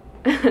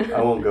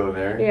 I won't go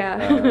there.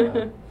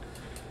 Yeah.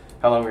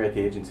 How long were you at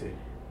the agency?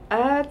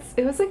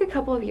 It was like a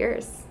couple of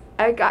years.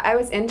 I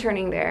was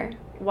interning there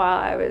while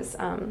I was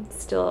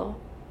still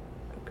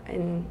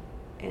in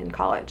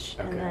college,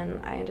 and then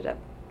I ended up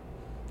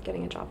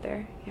getting a job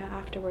there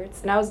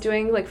afterwards. And I was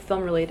doing like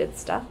film related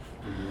stuff.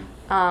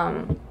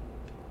 I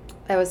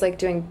was like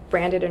doing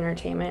branded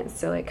entertainment,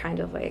 so like kind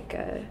of like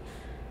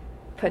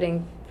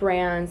putting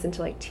brands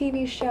into like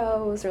TV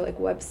shows or like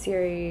web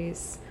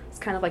series. It's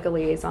kind of like a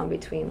liaison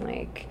between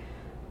like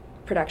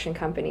production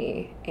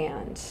company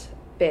and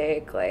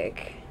big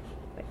like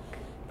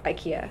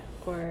IKEA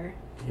or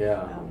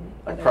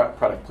like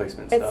product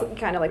placement stuff. It's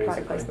kind of like basically.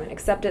 product placement,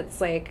 except it's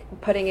like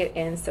putting it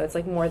in, so it's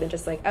like more than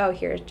just like, oh,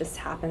 here it just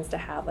happens to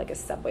have like a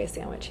Subway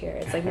sandwich here.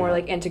 It's like more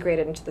like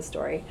integrated into the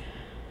story.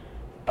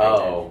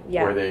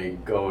 Where they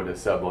go to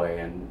Subway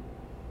and...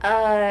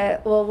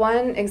 well,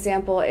 one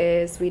example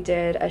is we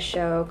did a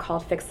show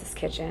called Fix This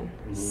Kitchen.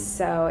 Mm-hmm.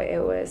 So it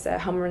was a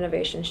home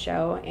renovation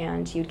show,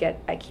 and you'd get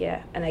an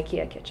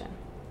IKEA kitchen.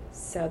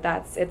 So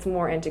it's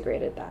more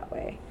integrated that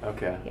way.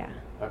 Okay. Yeah.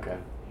 Okay.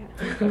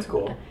 Yeah. That's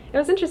cool. It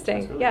was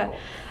interesting. Really yeah. Cool.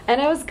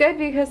 And it was good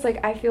because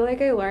like I feel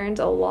like I learned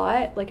a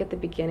lot like at the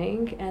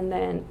beginning, and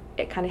then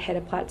it kind of hit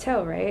a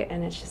plateau, right?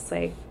 And it's just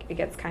like it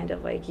gets kind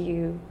of like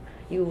you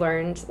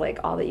learned like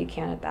all that you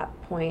can at that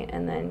point,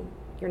 and then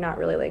you're not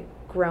really like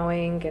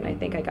growing, and I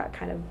think I got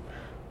kind of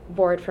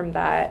bored from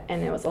that,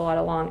 and it was a lot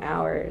of long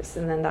hours,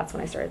 and then that's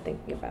when I started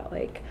thinking about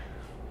like,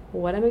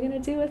 what am I gonna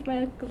do with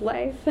my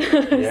life?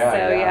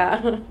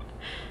 Yeah.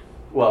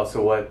 Well,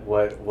 so what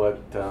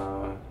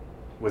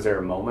was there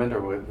a moment, or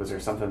was there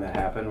something that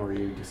happened where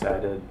you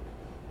decided,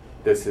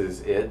 this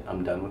is it,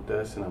 I'm done with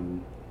this,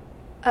 and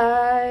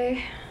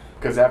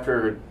because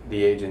after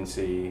the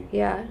agency,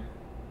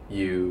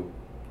 you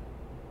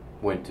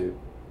went to...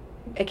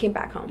 I came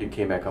back home. You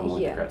came back home and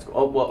went to grad school.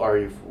 Oh,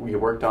 well, you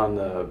worked on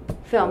the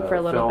film for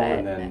a little bit,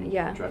 and then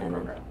joined the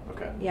program.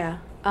 Okay. Yeah.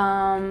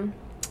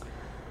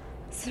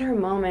 Is there a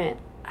moment?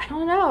 I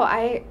don't know.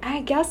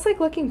 I guess like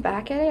looking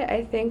back at it,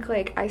 I think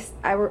like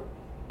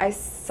I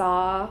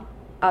saw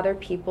other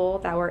people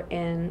that were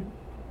in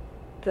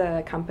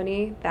the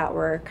company that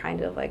were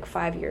kind of like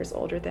 5 years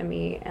older than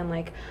me, and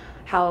like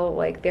how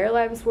like their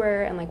lives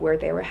were and like where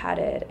they were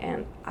headed,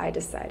 and I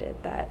decided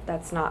that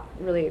that's not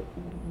really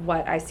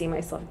what I see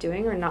myself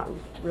doing, or not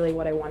really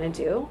what I want to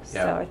do.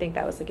 Yeah. So I think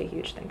that was like a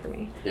huge thing for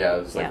me. Yeah,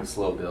 it was like a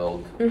slow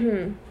build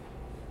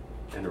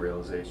and a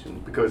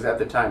realization, because at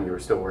the time you were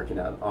still working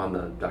on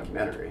the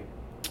documentary.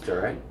 Is that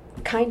right?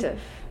 Kind of.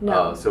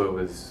 No. So it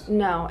was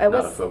not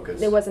a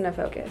focus. It wasn't a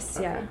focus.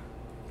 Okay. Yeah.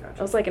 Gotcha.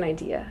 It was like an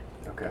idea.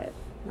 Okay. But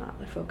not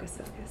a focus.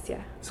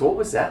 Yeah. So what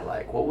was that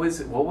like? What was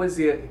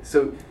the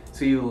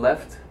so you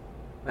left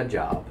a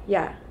job?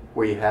 Yeah.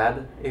 Where you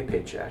had a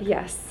paycheck.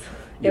 Yes.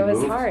 You it was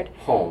moved hard.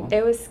 Home.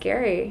 It was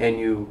scary. And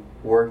you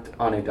worked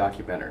on a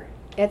documentary.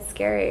 It's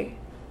scary.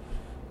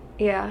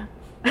 Yeah.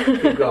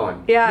 Keep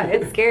going. Yeah,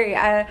 it's scary.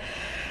 I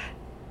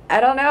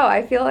don't know.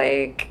 I feel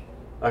like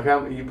how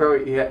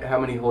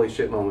many holy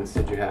shit moments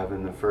did you have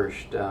in the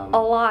first? A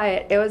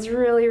lot. It was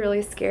really,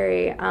 really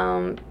scary.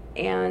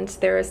 And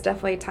there was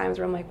definitely times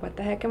where I'm like, what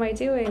the heck am I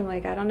doing?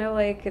 Like, I don't know,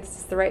 like,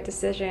 it's the right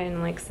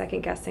decision, like,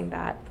 second guessing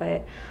that.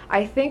 But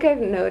I think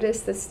I've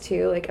noticed this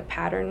too, like, a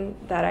pattern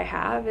that I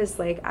have is,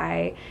 like,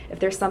 if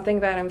there's something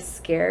that I'm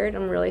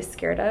really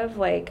scared of,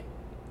 like,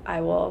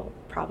 I will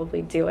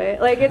probably do it.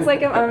 Like, it's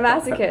like I'm a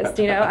masochist,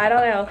 you know? I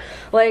don't know.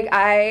 Like,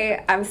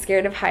 I'm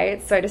scared of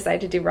heights, so I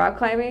decided to do rock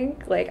climbing.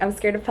 Like, I'm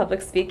scared of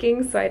public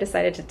speaking, so I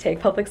decided to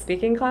take public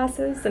speaking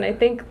classes. And I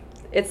think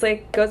it's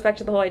like goes back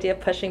to the whole idea of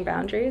pushing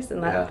boundaries,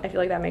 and that I feel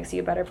like that makes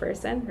you a better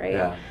person, right?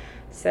 Yeah.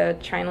 So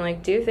trying to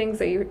like do things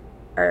that you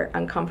are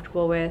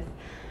uncomfortable with,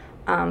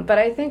 but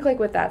I think like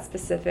with that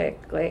specific,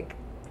 like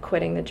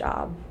quitting the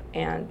job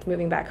and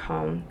moving back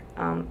home,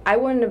 I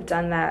wouldn't have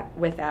done that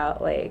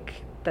without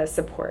like the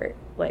support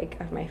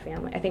like of my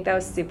family. I think that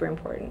was super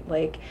important.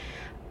 Like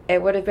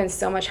it would have been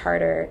so much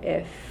harder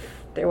if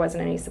there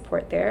wasn't any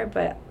support there,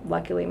 but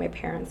luckily my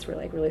parents were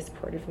like really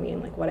supportive of me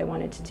and like what I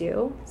wanted to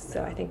do.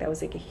 So I think that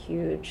was like a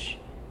huge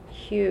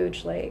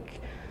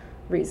like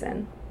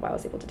reason why I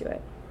was able to do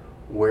it.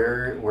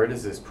 Where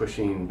does this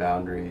pushing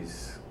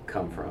boundaries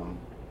come from?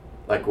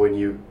 Like when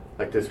you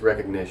like this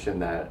recognition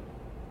that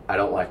I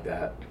don't like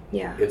that.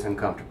 Yeah. It's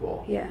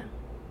uncomfortable. Yeah.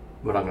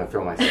 But I'm gonna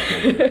throw myself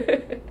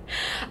in.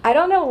 I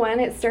don't know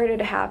when it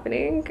started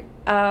happening.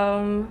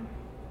 I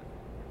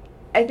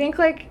think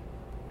like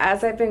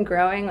as I've been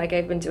growing, like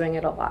I've been doing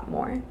it a lot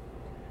more.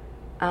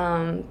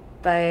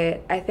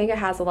 But I think it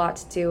has a lot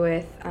to do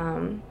with,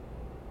 I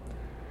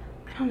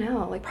don't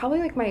know, like probably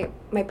like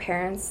my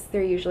parents,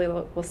 they usually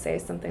will say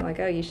something like,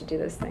 oh, you should do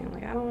this thing. I'm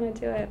like, I don't want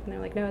to do it. And they're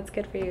like, no, it's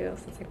good for you.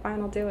 So it's like, fine,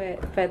 I'll do it.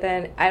 But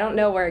then I don't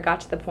know where it got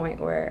to the point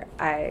where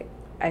I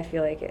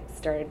feel like it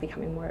started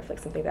becoming more of like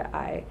something that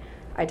I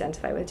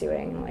identify with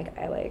doing. Like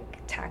I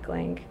like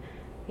tackling,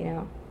 you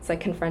know, it's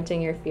like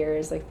confronting your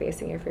fears, like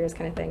facing your fears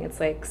kind of thing.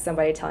 It's like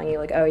somebody telling you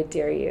like, oh, I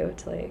dare you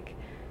to like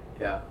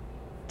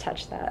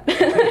touch that.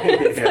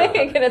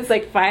 And it's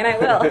like, fine, I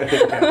will.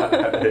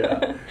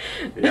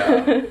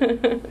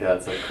 Yeah,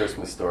 it's like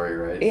Christmas Story,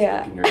 right?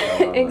 Yeah. Sticking your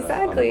thumb on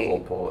exactly. On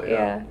the cold pole.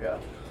 Yeah.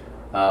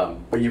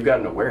 But you've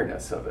got an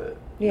awareness of it.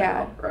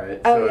 Yeah. Now,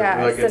 right? Oh,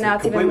 yeah. Like, so it's now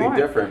it's completely even more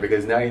different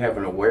because now you have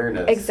an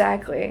awareness.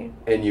 Exactly.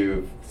 And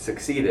you've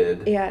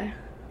succeeded. Yeah.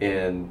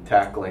 In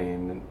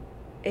tackling.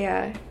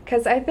 Yeah,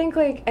 because I think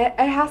like it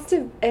has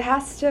to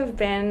have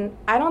been.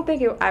 I don't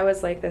think I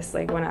was like this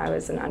like when I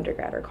was in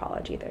undergrad or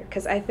college either.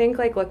 Because I think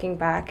like looking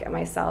back at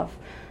myself,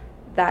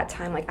 that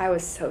time, like, I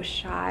was so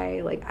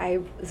shy. Like,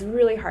 it was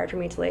really hard for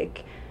me to,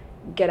 like,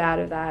 get out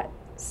of that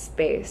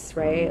space,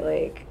 right?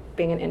 Like,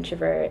 being an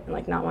introvert and,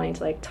 like, not wanting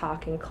to, like,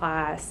 talk in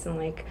class and,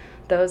 like,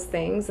 those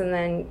things. And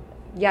then,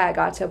 yeah, I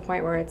got to a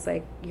point where it's,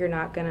 like, you're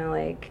not gonna,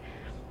 like,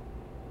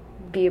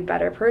 be a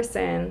better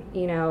person,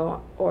 you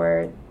know,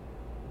 or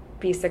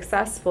be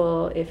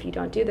successful if you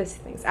don't do these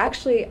things.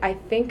 Actually, I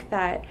think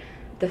that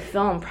the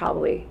film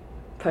probably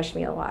pushed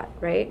me a lot,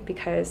 right?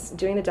 Because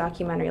doing the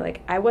documentary,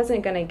 like, I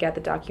wasn't going to get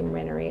the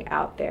documentary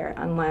out there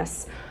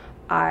unless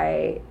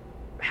I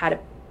had to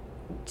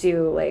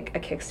do, like, a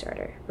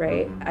Kickstarter,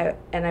 right?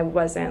 I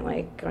wasn't,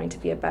 like, going to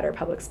be a better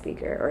public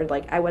speaker, or,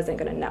 like, I wasn't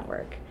going to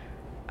network.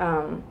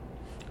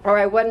 Or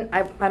I wouldn't,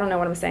 I don't know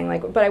what I'm saying,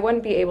 like, but I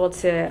wouldn't be able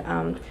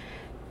to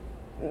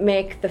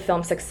make the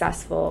film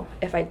successful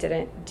if I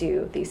didn't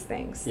do these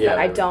things that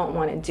I don't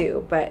want to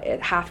do, but I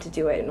have to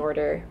do it in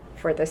order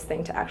for this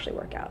thing to actually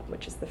work out,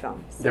 which is the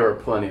film. So. There were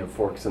plenty of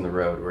forks in the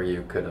road where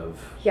you could have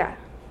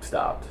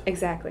stopped.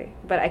 Exactly.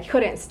 But I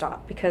couldn't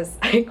stop because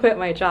I quit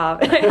my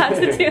job and I had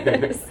to do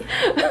this.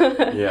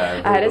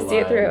 I had to see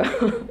it through.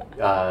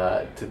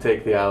 To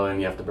take the island,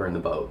 you have to burn the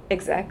boat.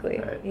 Exactly.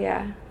 Right.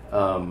 Yeah.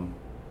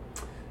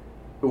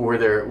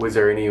 Was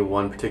there any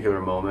one particular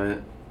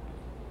moment?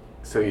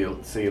 So you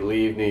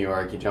leave New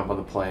York, you jump on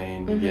the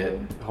plane, you get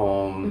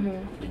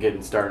home, you're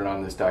getting started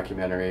on this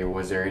documentary.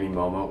 Was there any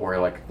moment where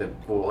like the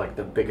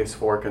biggest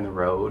fork in the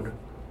road,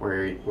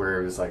 where it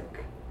was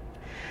like,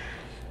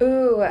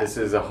 ooh, this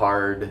is a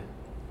hard.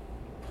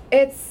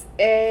 It's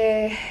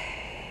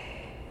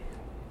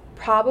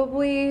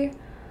probably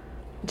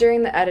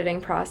during the editing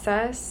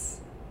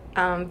process,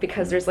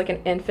 because there's like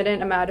an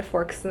infinite amount of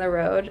forks in the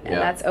road, and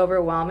that's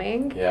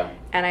overwhelming. Yeah.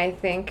 And I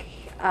think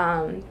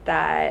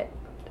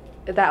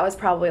that was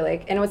probably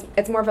like, and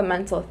it's more of a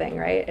mental thing,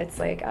 right? It's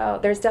like, oh,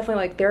 there are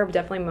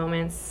definitely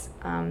moments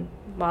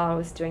while I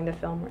was doing the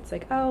film where it's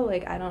like, oh,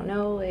 like, I don't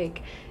know,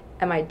 like,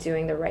 am I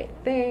doing the right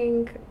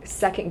thing?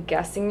 Second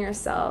guessing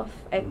yourself,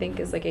 I think,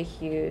 is like a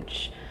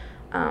huge,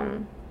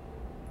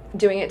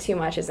 doing it too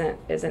much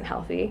isn't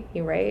healthy,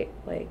 you right?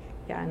 Like,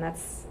 yeah, and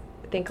that's,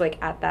 I think, like,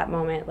 at that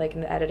moment, like,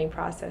 in the editing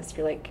process,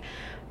 you're like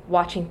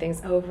watching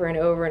things over and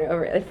over and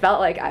over. It felt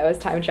like I was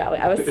time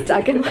traveling. I was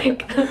stuck in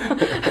like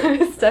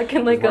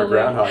a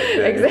Groundhog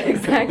Day.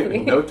 Exactly.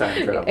 No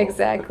time travel.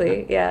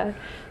 Exactly. Yeah.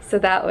 So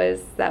that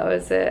was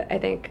I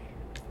think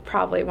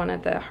probably one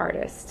of the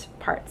hardest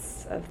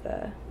parts of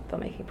the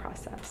filmmaking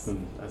process.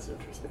 That's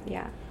interesting.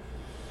 Yeah.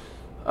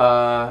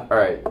 All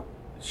right.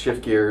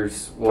 Shift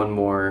gears. One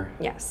more.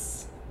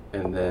 Yes.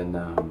 And then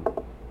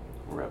we'll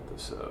wrap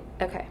this up.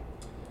 Okay.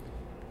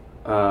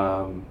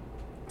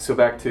 So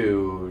back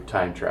to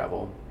time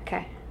travel.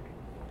 Okay.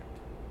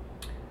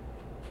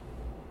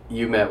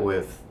 You met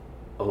with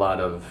a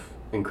lot of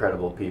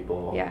incredible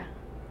people. Yeah.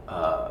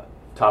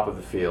 Top of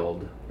the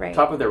field. Right.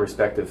 Top of their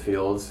respective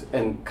fields,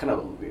 and kind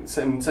of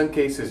in some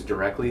cases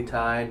directly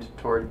tied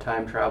toward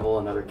time travel,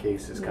 in other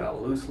cases kind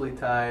of loosely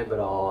tied, but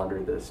all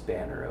under this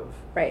banner of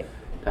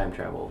time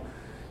travel.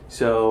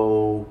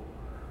 So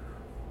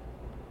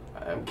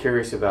I'm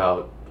curious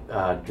about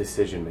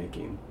decision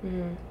making.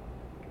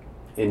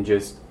 And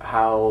just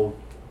how,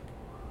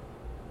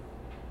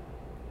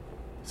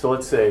 so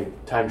let's say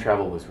time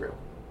travel was real.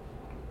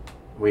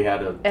 We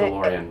had a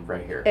DeLorean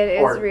right here.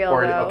 It is real,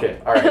 though.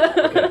 Okay, all right.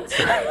 Okay,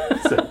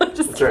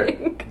 that's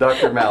right.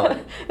 Dr.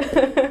 Mallet.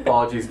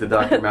 Apologies to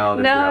Dr.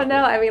 Mallet. No,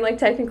 I mean, like,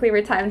 technically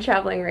we're time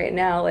traveling right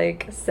now,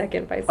 like,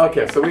 second by second.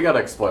 Okay, so we gotta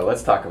explore.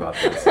 Let's talk about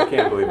this. I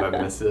can't believe I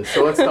missed this.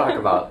 So let's talk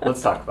about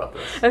this.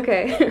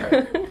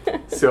 Okay.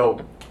 Right.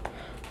 So,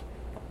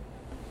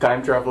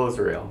 time travel is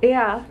real.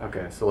 Yeah.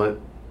 Okay, so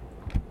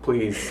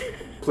please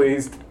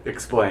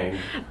explain.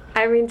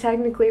 I mean,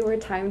 technically we're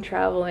time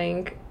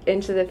traveling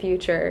into the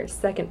future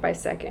second by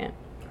second.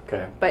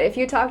 Okay. But if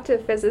you talk to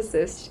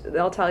physicists,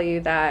 they'll tell you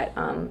that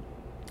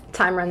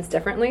time runs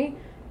differently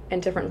in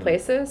different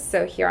places.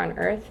 So here on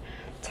Earth,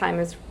 time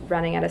is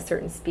running at a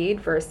certain speed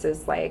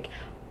versus like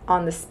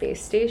on the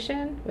space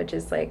station, which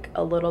is like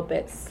a little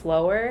bit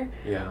slower.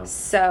 Yeah.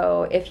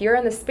 So if you're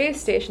in the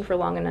space station for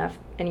long enough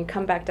and you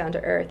come back down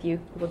to Earth, you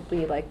would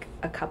be like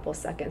a couple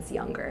seconds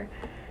younger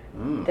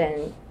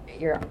than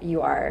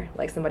you are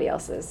like somebody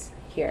else's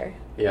here.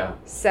 Yeah.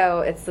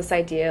 So it's this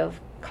idea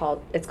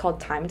it's called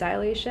time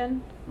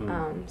dilation.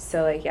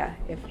 So like, yeah,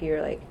 if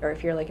you're like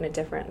in a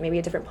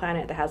different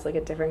planet that has like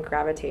a different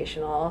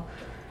gravitational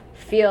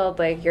field,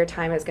 like your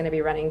time is going to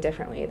be running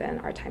differently than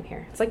our time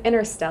here. It's like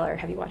Interstellar.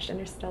 Have you watched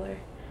Interstellar?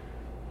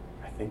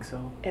 I think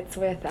so. It's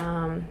with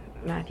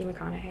Matthew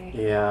McConaughey.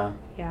 Yeah.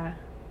 Yeah.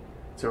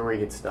 So where he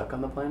gets stuck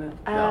on the planet?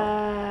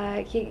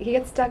 No. He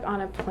gets stuck on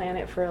a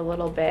planet for a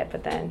little bit,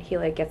 but then he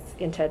like gets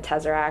into a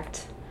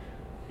tesseract,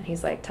 and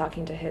he's like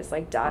talking to his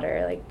like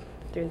daughter like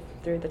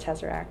through the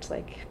tesseract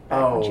like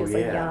back when she was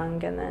like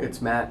young, and then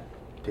it's Matt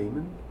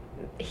Damon.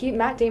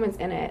 Matt Damon's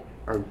in it.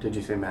 Or did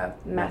you say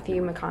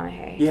Matthew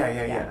McConaughey?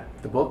 Yeah.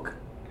 The book?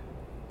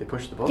 They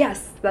pushed the book?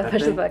 Yes, that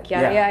pushed the book.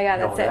 Yeah,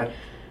 that's it.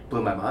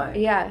 blew my mind.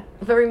 Yeah,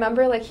 but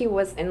remember, like, he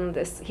went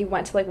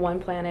to, like,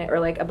 one planet, or,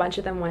 like, a bunch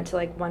of them went to,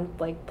 like, one,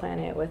 like,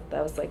 planet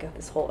that was, like,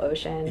 this whole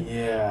ocean.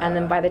 Yeah. And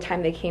then by the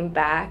time they came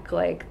back,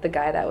 like, the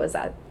guy that was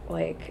at,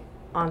 like,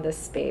 on the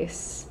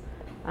spaceship,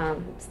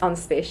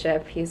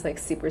 he's, like,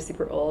 super,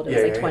 super old.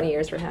 It was, 20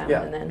 years for him.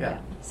 Yeah, and then,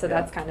 So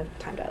that's kind of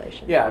time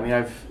dilation. Yeah, I mean,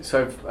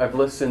 I've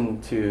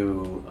listened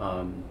to,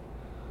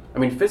 I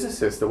mean,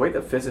 physicists, the way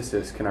that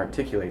physicists can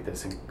articulate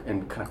this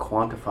and kind of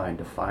quantify and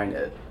define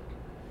it.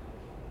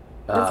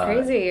 It's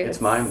crazy. It's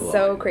mind-blowing.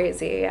 So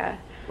crazy, yeah.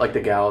 Like the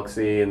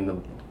galaxy and the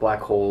black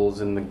holes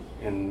in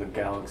the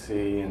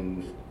galaxy,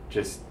 and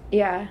just...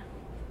 Yeah.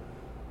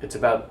 It's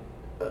about...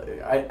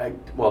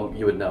 well,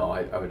 you would know.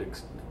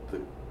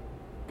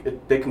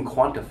 They can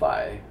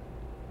quantify...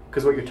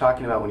 Because what you're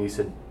talking about when you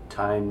said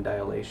time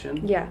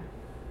dilation... Yeah.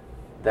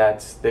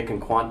 They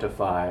can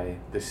quantify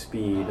the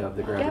speed of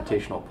the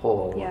gravitational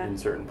pull in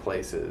certain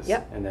places.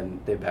 Yep. And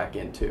then they back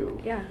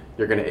into... Yeah.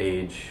 You're going to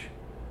age...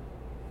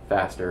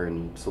 faster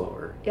and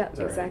slower. Yeah,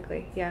 exactly.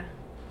 Right? Yeah.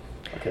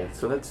 Okay,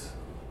 so that's...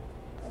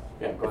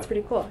 Yeah, go ahead. It's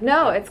pretty cool.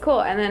 No, it's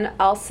cool. And then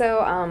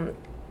also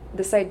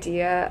this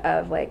idea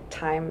of, like,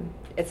 time,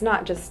 it's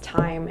not just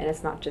time and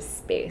it's not just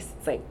space.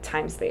 It's, like,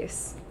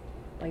 time-space.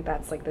 Like,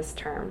 that's, like, this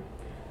term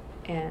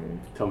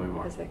in Tell me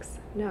more. Physics.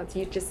 No, it's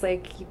you just,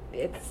 like,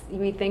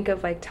 we think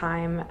of, like,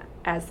 time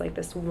as, like,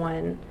 this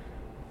one,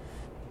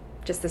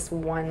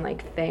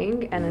 like,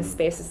 thing, and then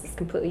space is this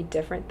completely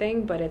different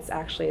thing, but it's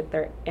actually,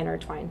 they're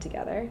intertwined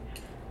together.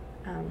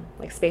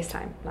 Like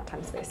space-time, not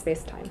time-space,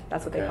 space-time.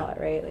 That's what they call it,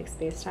 right? Like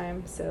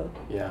space-time, so...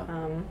 Yeah.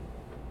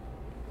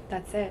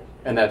 That's it.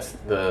 And that's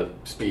the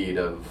speed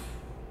of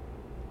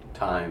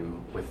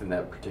time within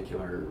that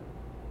particular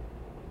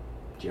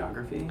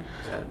geography?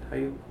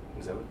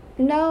 Is that what...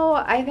 No,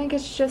 I think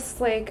it's just,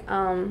 like,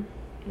 oh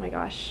my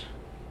gosh.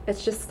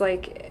 It's just,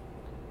 like,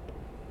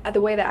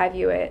 the way that I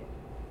view it,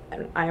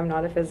 and I am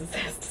not a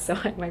physicist, so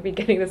I might be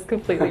getting this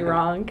completely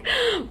wrong,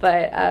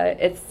 but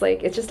it's,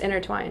 like, it's just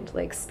intertwined,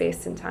 like,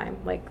 space and time,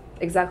 like,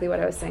 exactly what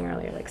I was saying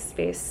earlier, like,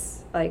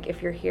 space, like,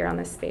 if you're here on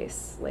this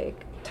space,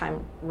 like,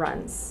 time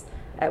runs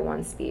at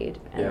one speed,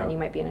 and then you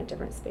might be in a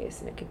different space,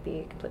 and it could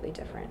be completely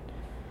different.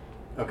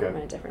 Okay. In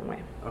a different way.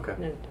 Okay.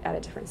 At a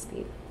different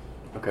speed.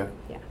 Okay.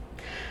 Yeah.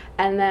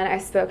 And then I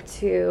spoke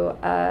to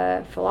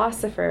a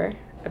philosopher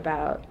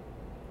about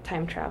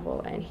time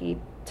travel, and he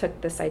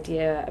took this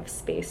idea of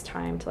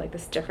space-time to, like,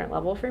 this different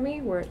level for me,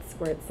 where it's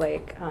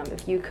like,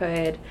 if you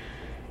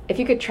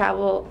could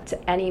travel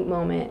to any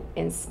moment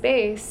in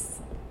space,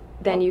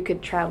 then you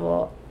could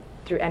travel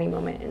through any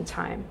moment in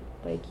time.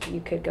 Like, you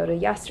could go to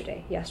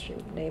yesterday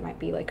might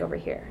be, like, over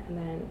here, and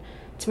then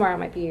tomorrow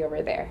might be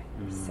over there.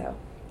 So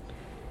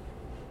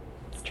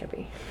it's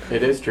trippy.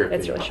 It is trippy.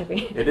 It's really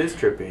trippy. It is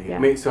trippy. Yeah. I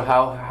mean, so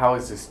how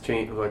is this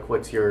change? Like,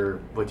 what's your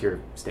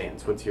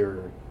stance? What's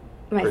your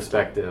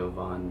perspective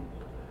on?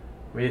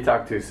 I mean, you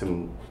talk to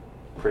some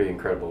pretty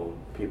incredible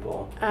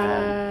people.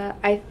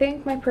 I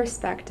think my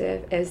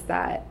perspective is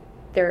that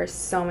there are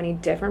so many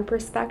different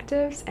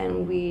perspectives,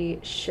 and we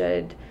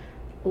should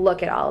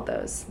look at all of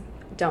those.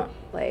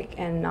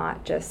 And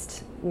not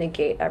just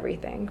negate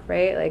everything,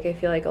 right? Like, I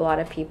feel like a lot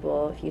of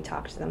people, if you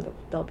talk to them,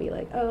 they'll be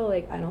like, oh,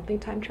 like, I don't think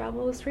time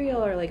travel is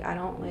real, or, like, I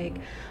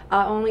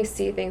only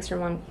see things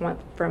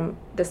from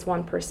this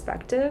one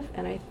perspective,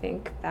 and I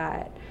think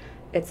that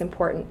it's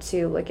important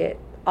to look at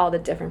all the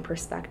different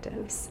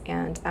perspectives,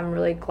 and I'm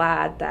really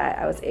glad that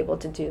I was able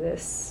to do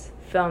this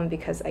film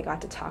because I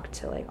got to talk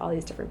to, like, all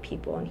these different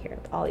people and hear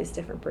all these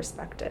different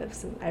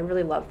perspectives, and I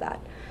really love that.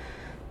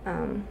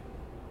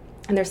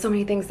 And there's so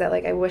many things that,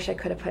 like, I wish I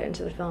could have put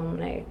into the film,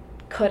 and I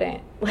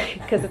couldn't, like,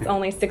 because it's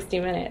only 60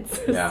 minutes.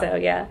 Yeah. So,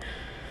 yeah.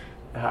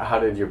 How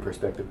did your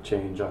perspective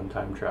change on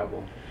time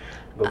travel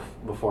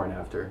before and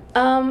after?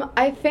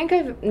 I think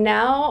I'm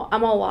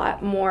a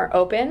lot more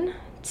open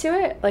to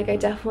it. Like, I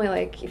definitely,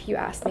 like, if you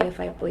ask me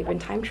if I believe in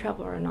time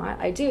travel or not,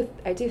 I do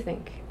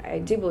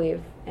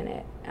believe in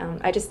it.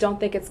 I just don't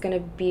think it's going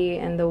to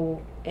be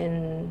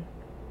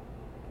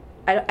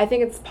I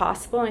think it's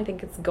possible, and I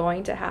think it's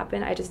going to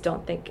happen. I just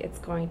don't think it's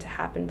going to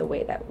happen the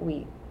way that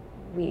we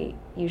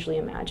usually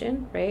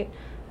imagine, right?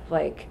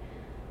 Like,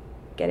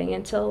 getting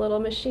into a little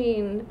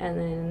machine and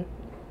then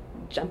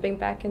jumping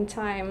back in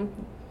time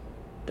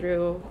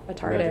through a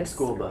TARDIS. Magic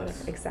school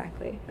bus.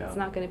 Exactly. Yeah. It's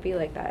not going to be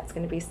like that. It's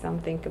going to be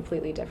something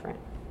completely different.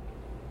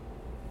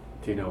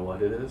 Do you know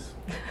what it is?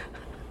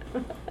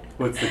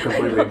 What's the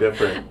completely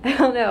different? I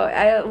don't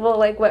know. Well,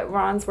 like what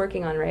Ron's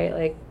working on, right?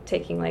 Like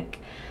taking, like,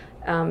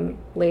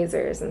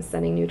 lasers and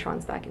sending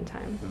neutrons back in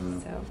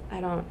time. So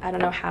I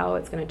don't know how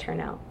it's going to turn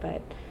out,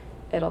 but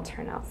it'll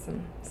turn out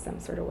some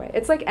sort of way.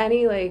 It's like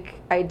any, like,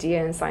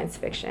 idea in science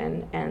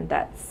fiction, and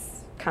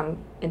that's come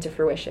into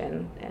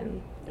fruition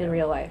in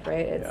real life,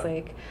 right? It's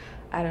like,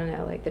 I don't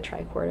know, like the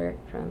tricorder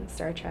from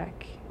Star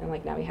Trek, and,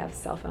 like, now we have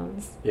cell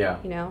phones. Yeah.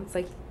 You know, it's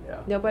like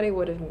nobody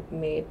would have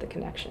made the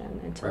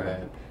connection until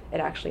it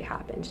actually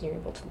happened, and you're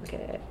able to look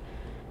at it.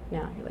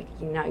 Now you're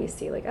like, now you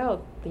see, like,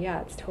 oh yeah,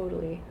 it's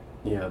totally.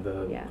 Yeah,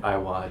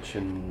 iWatch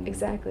and...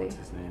 Exactly. What's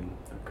his name?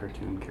 The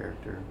cartoon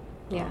character.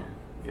 Yeah.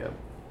 Yeah.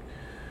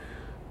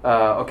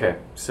 Okay,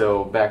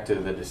 so back to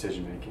the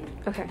decision making.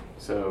 Okay.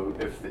 So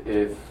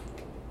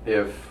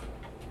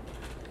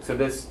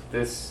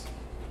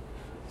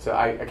so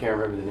I can't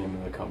remember the name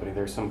of the company.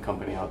 There's some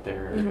company out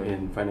there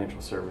in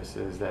financial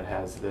services that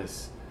has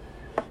this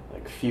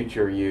like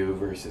future you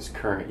versus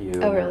current you.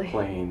 Oh, really? They're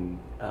playing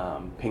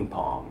ping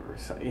pong or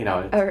so, you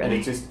know. Oh, really? And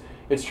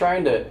it's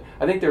trying to.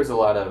 I think there's a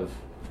lot of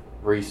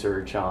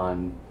research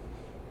on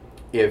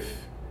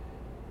if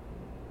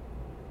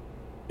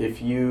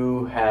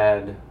you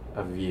had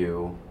a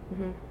view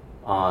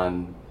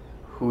on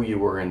who you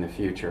were in the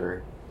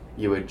future,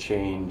 you would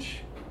change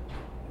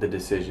the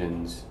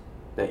decisions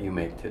that you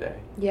make today.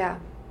 Yeah.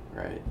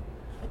 Right.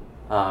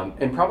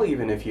 And probably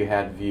even if you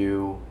had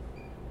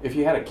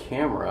a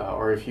camera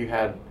or if you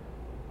had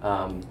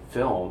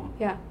film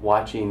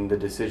watching the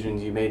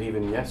decisions you made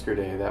even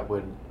yesterday, that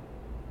would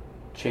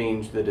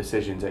change the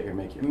decisions that you're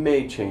making. It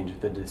may change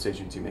the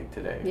decisions you make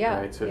today.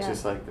 Yeah. Right. So it's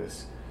just like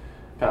this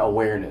kind of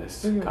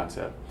awareness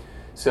concept.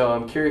 So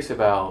I'm curious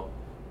about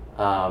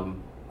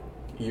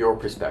your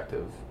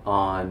perspective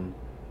on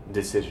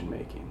decision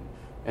making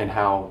and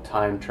how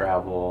time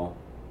travel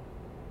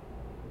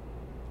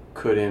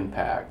could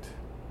impact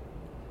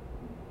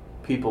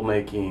people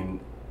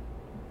making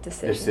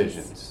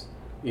decisions.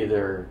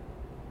 Either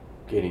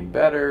getting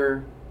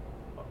better.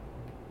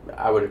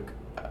 I would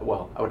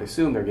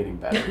assume they're getting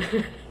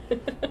better,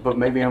 but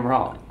maybe I'm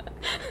wrong.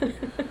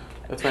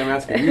 That's why I'm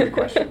asking you the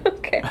question.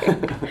 Okay.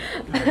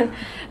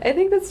 I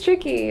think that's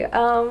tricky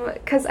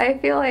because I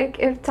feel like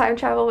if time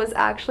travel was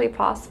actually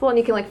possible and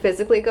you can like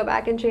physically go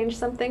back and change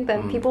something,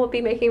 then people would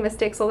be making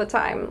mistakes all the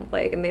time,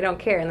 like, and they don't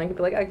care, and they could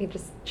be like, I can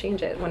just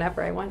change it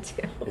whenever I want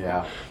to.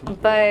 Yeah.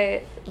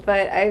 But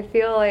I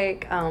feel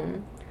like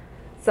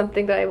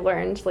something that I've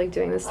learned like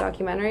doing this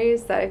documentary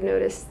is that I've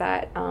noticed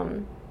that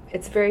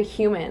it's very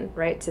human,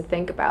 right, to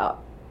think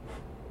about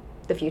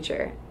the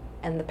future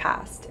and the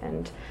past.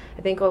 And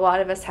I think a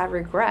lot of us have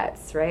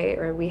regrets, right?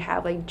 Or we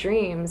have like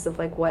dreams of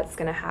like what's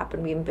going to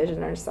happen. We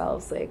envision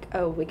ourselves like,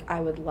 I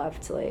would love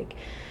to like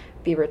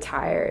be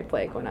retired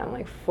like when I'm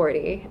like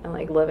 40 and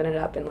like living it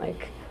up and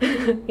like,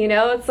 you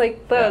know, it's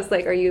like those,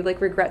 like, or you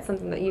like regret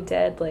something that you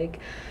did like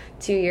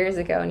 2 years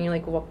ago and you're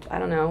like, well, I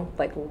don't know,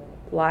 like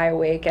lie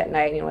awake at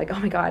night and you're like, oh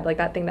my God, like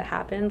that thing that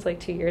happened like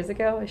 2 years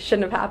ago, it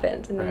shouldn't have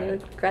happened. And then you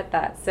like, regret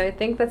that. So I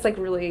think that's like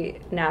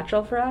really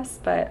natural for us.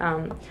 But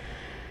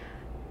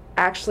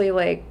actually,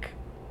 like,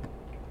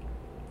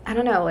 I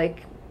don't know,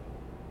 like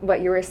what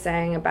you were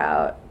saying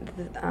about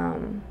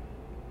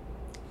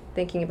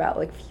thinking about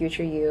like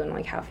future you and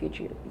like how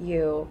future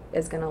you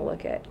is going to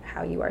look at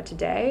how you are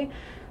today.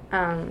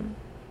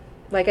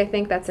 Like I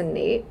think that's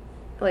innate,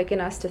 like in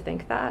us to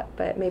think that,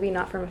 but maybe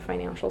not from a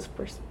financial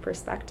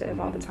perspective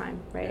all the time,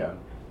 right?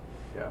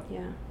 Yeah.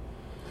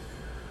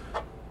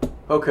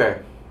 Okay.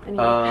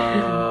 Anyway.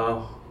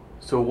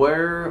 So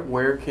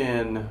where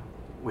can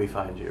we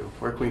find you?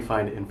 Where can we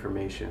find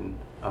information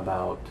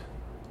about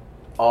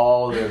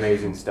all the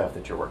amazing stuff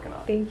that you're working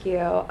on? Thank you.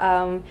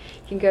 You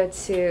can go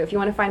to, if you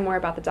want to find more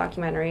about the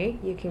documentary,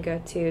 you can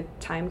go to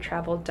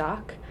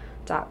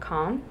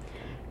timetraveldoc.com,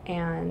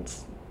 and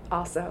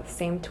also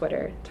same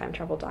Twitter,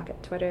 timetraveldoc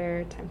at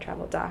Twitter,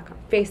 timetraveldoc on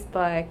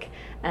Facebook,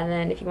 and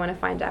then if you want to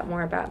find out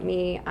more about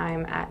me,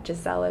 I'm at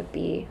Gisella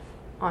B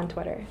on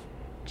Twitter,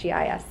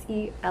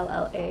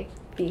 Gisella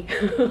B.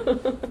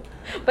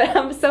 But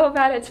I'm so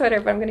bad at Twitter,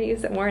 but I'm going to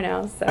use it more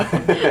now, so.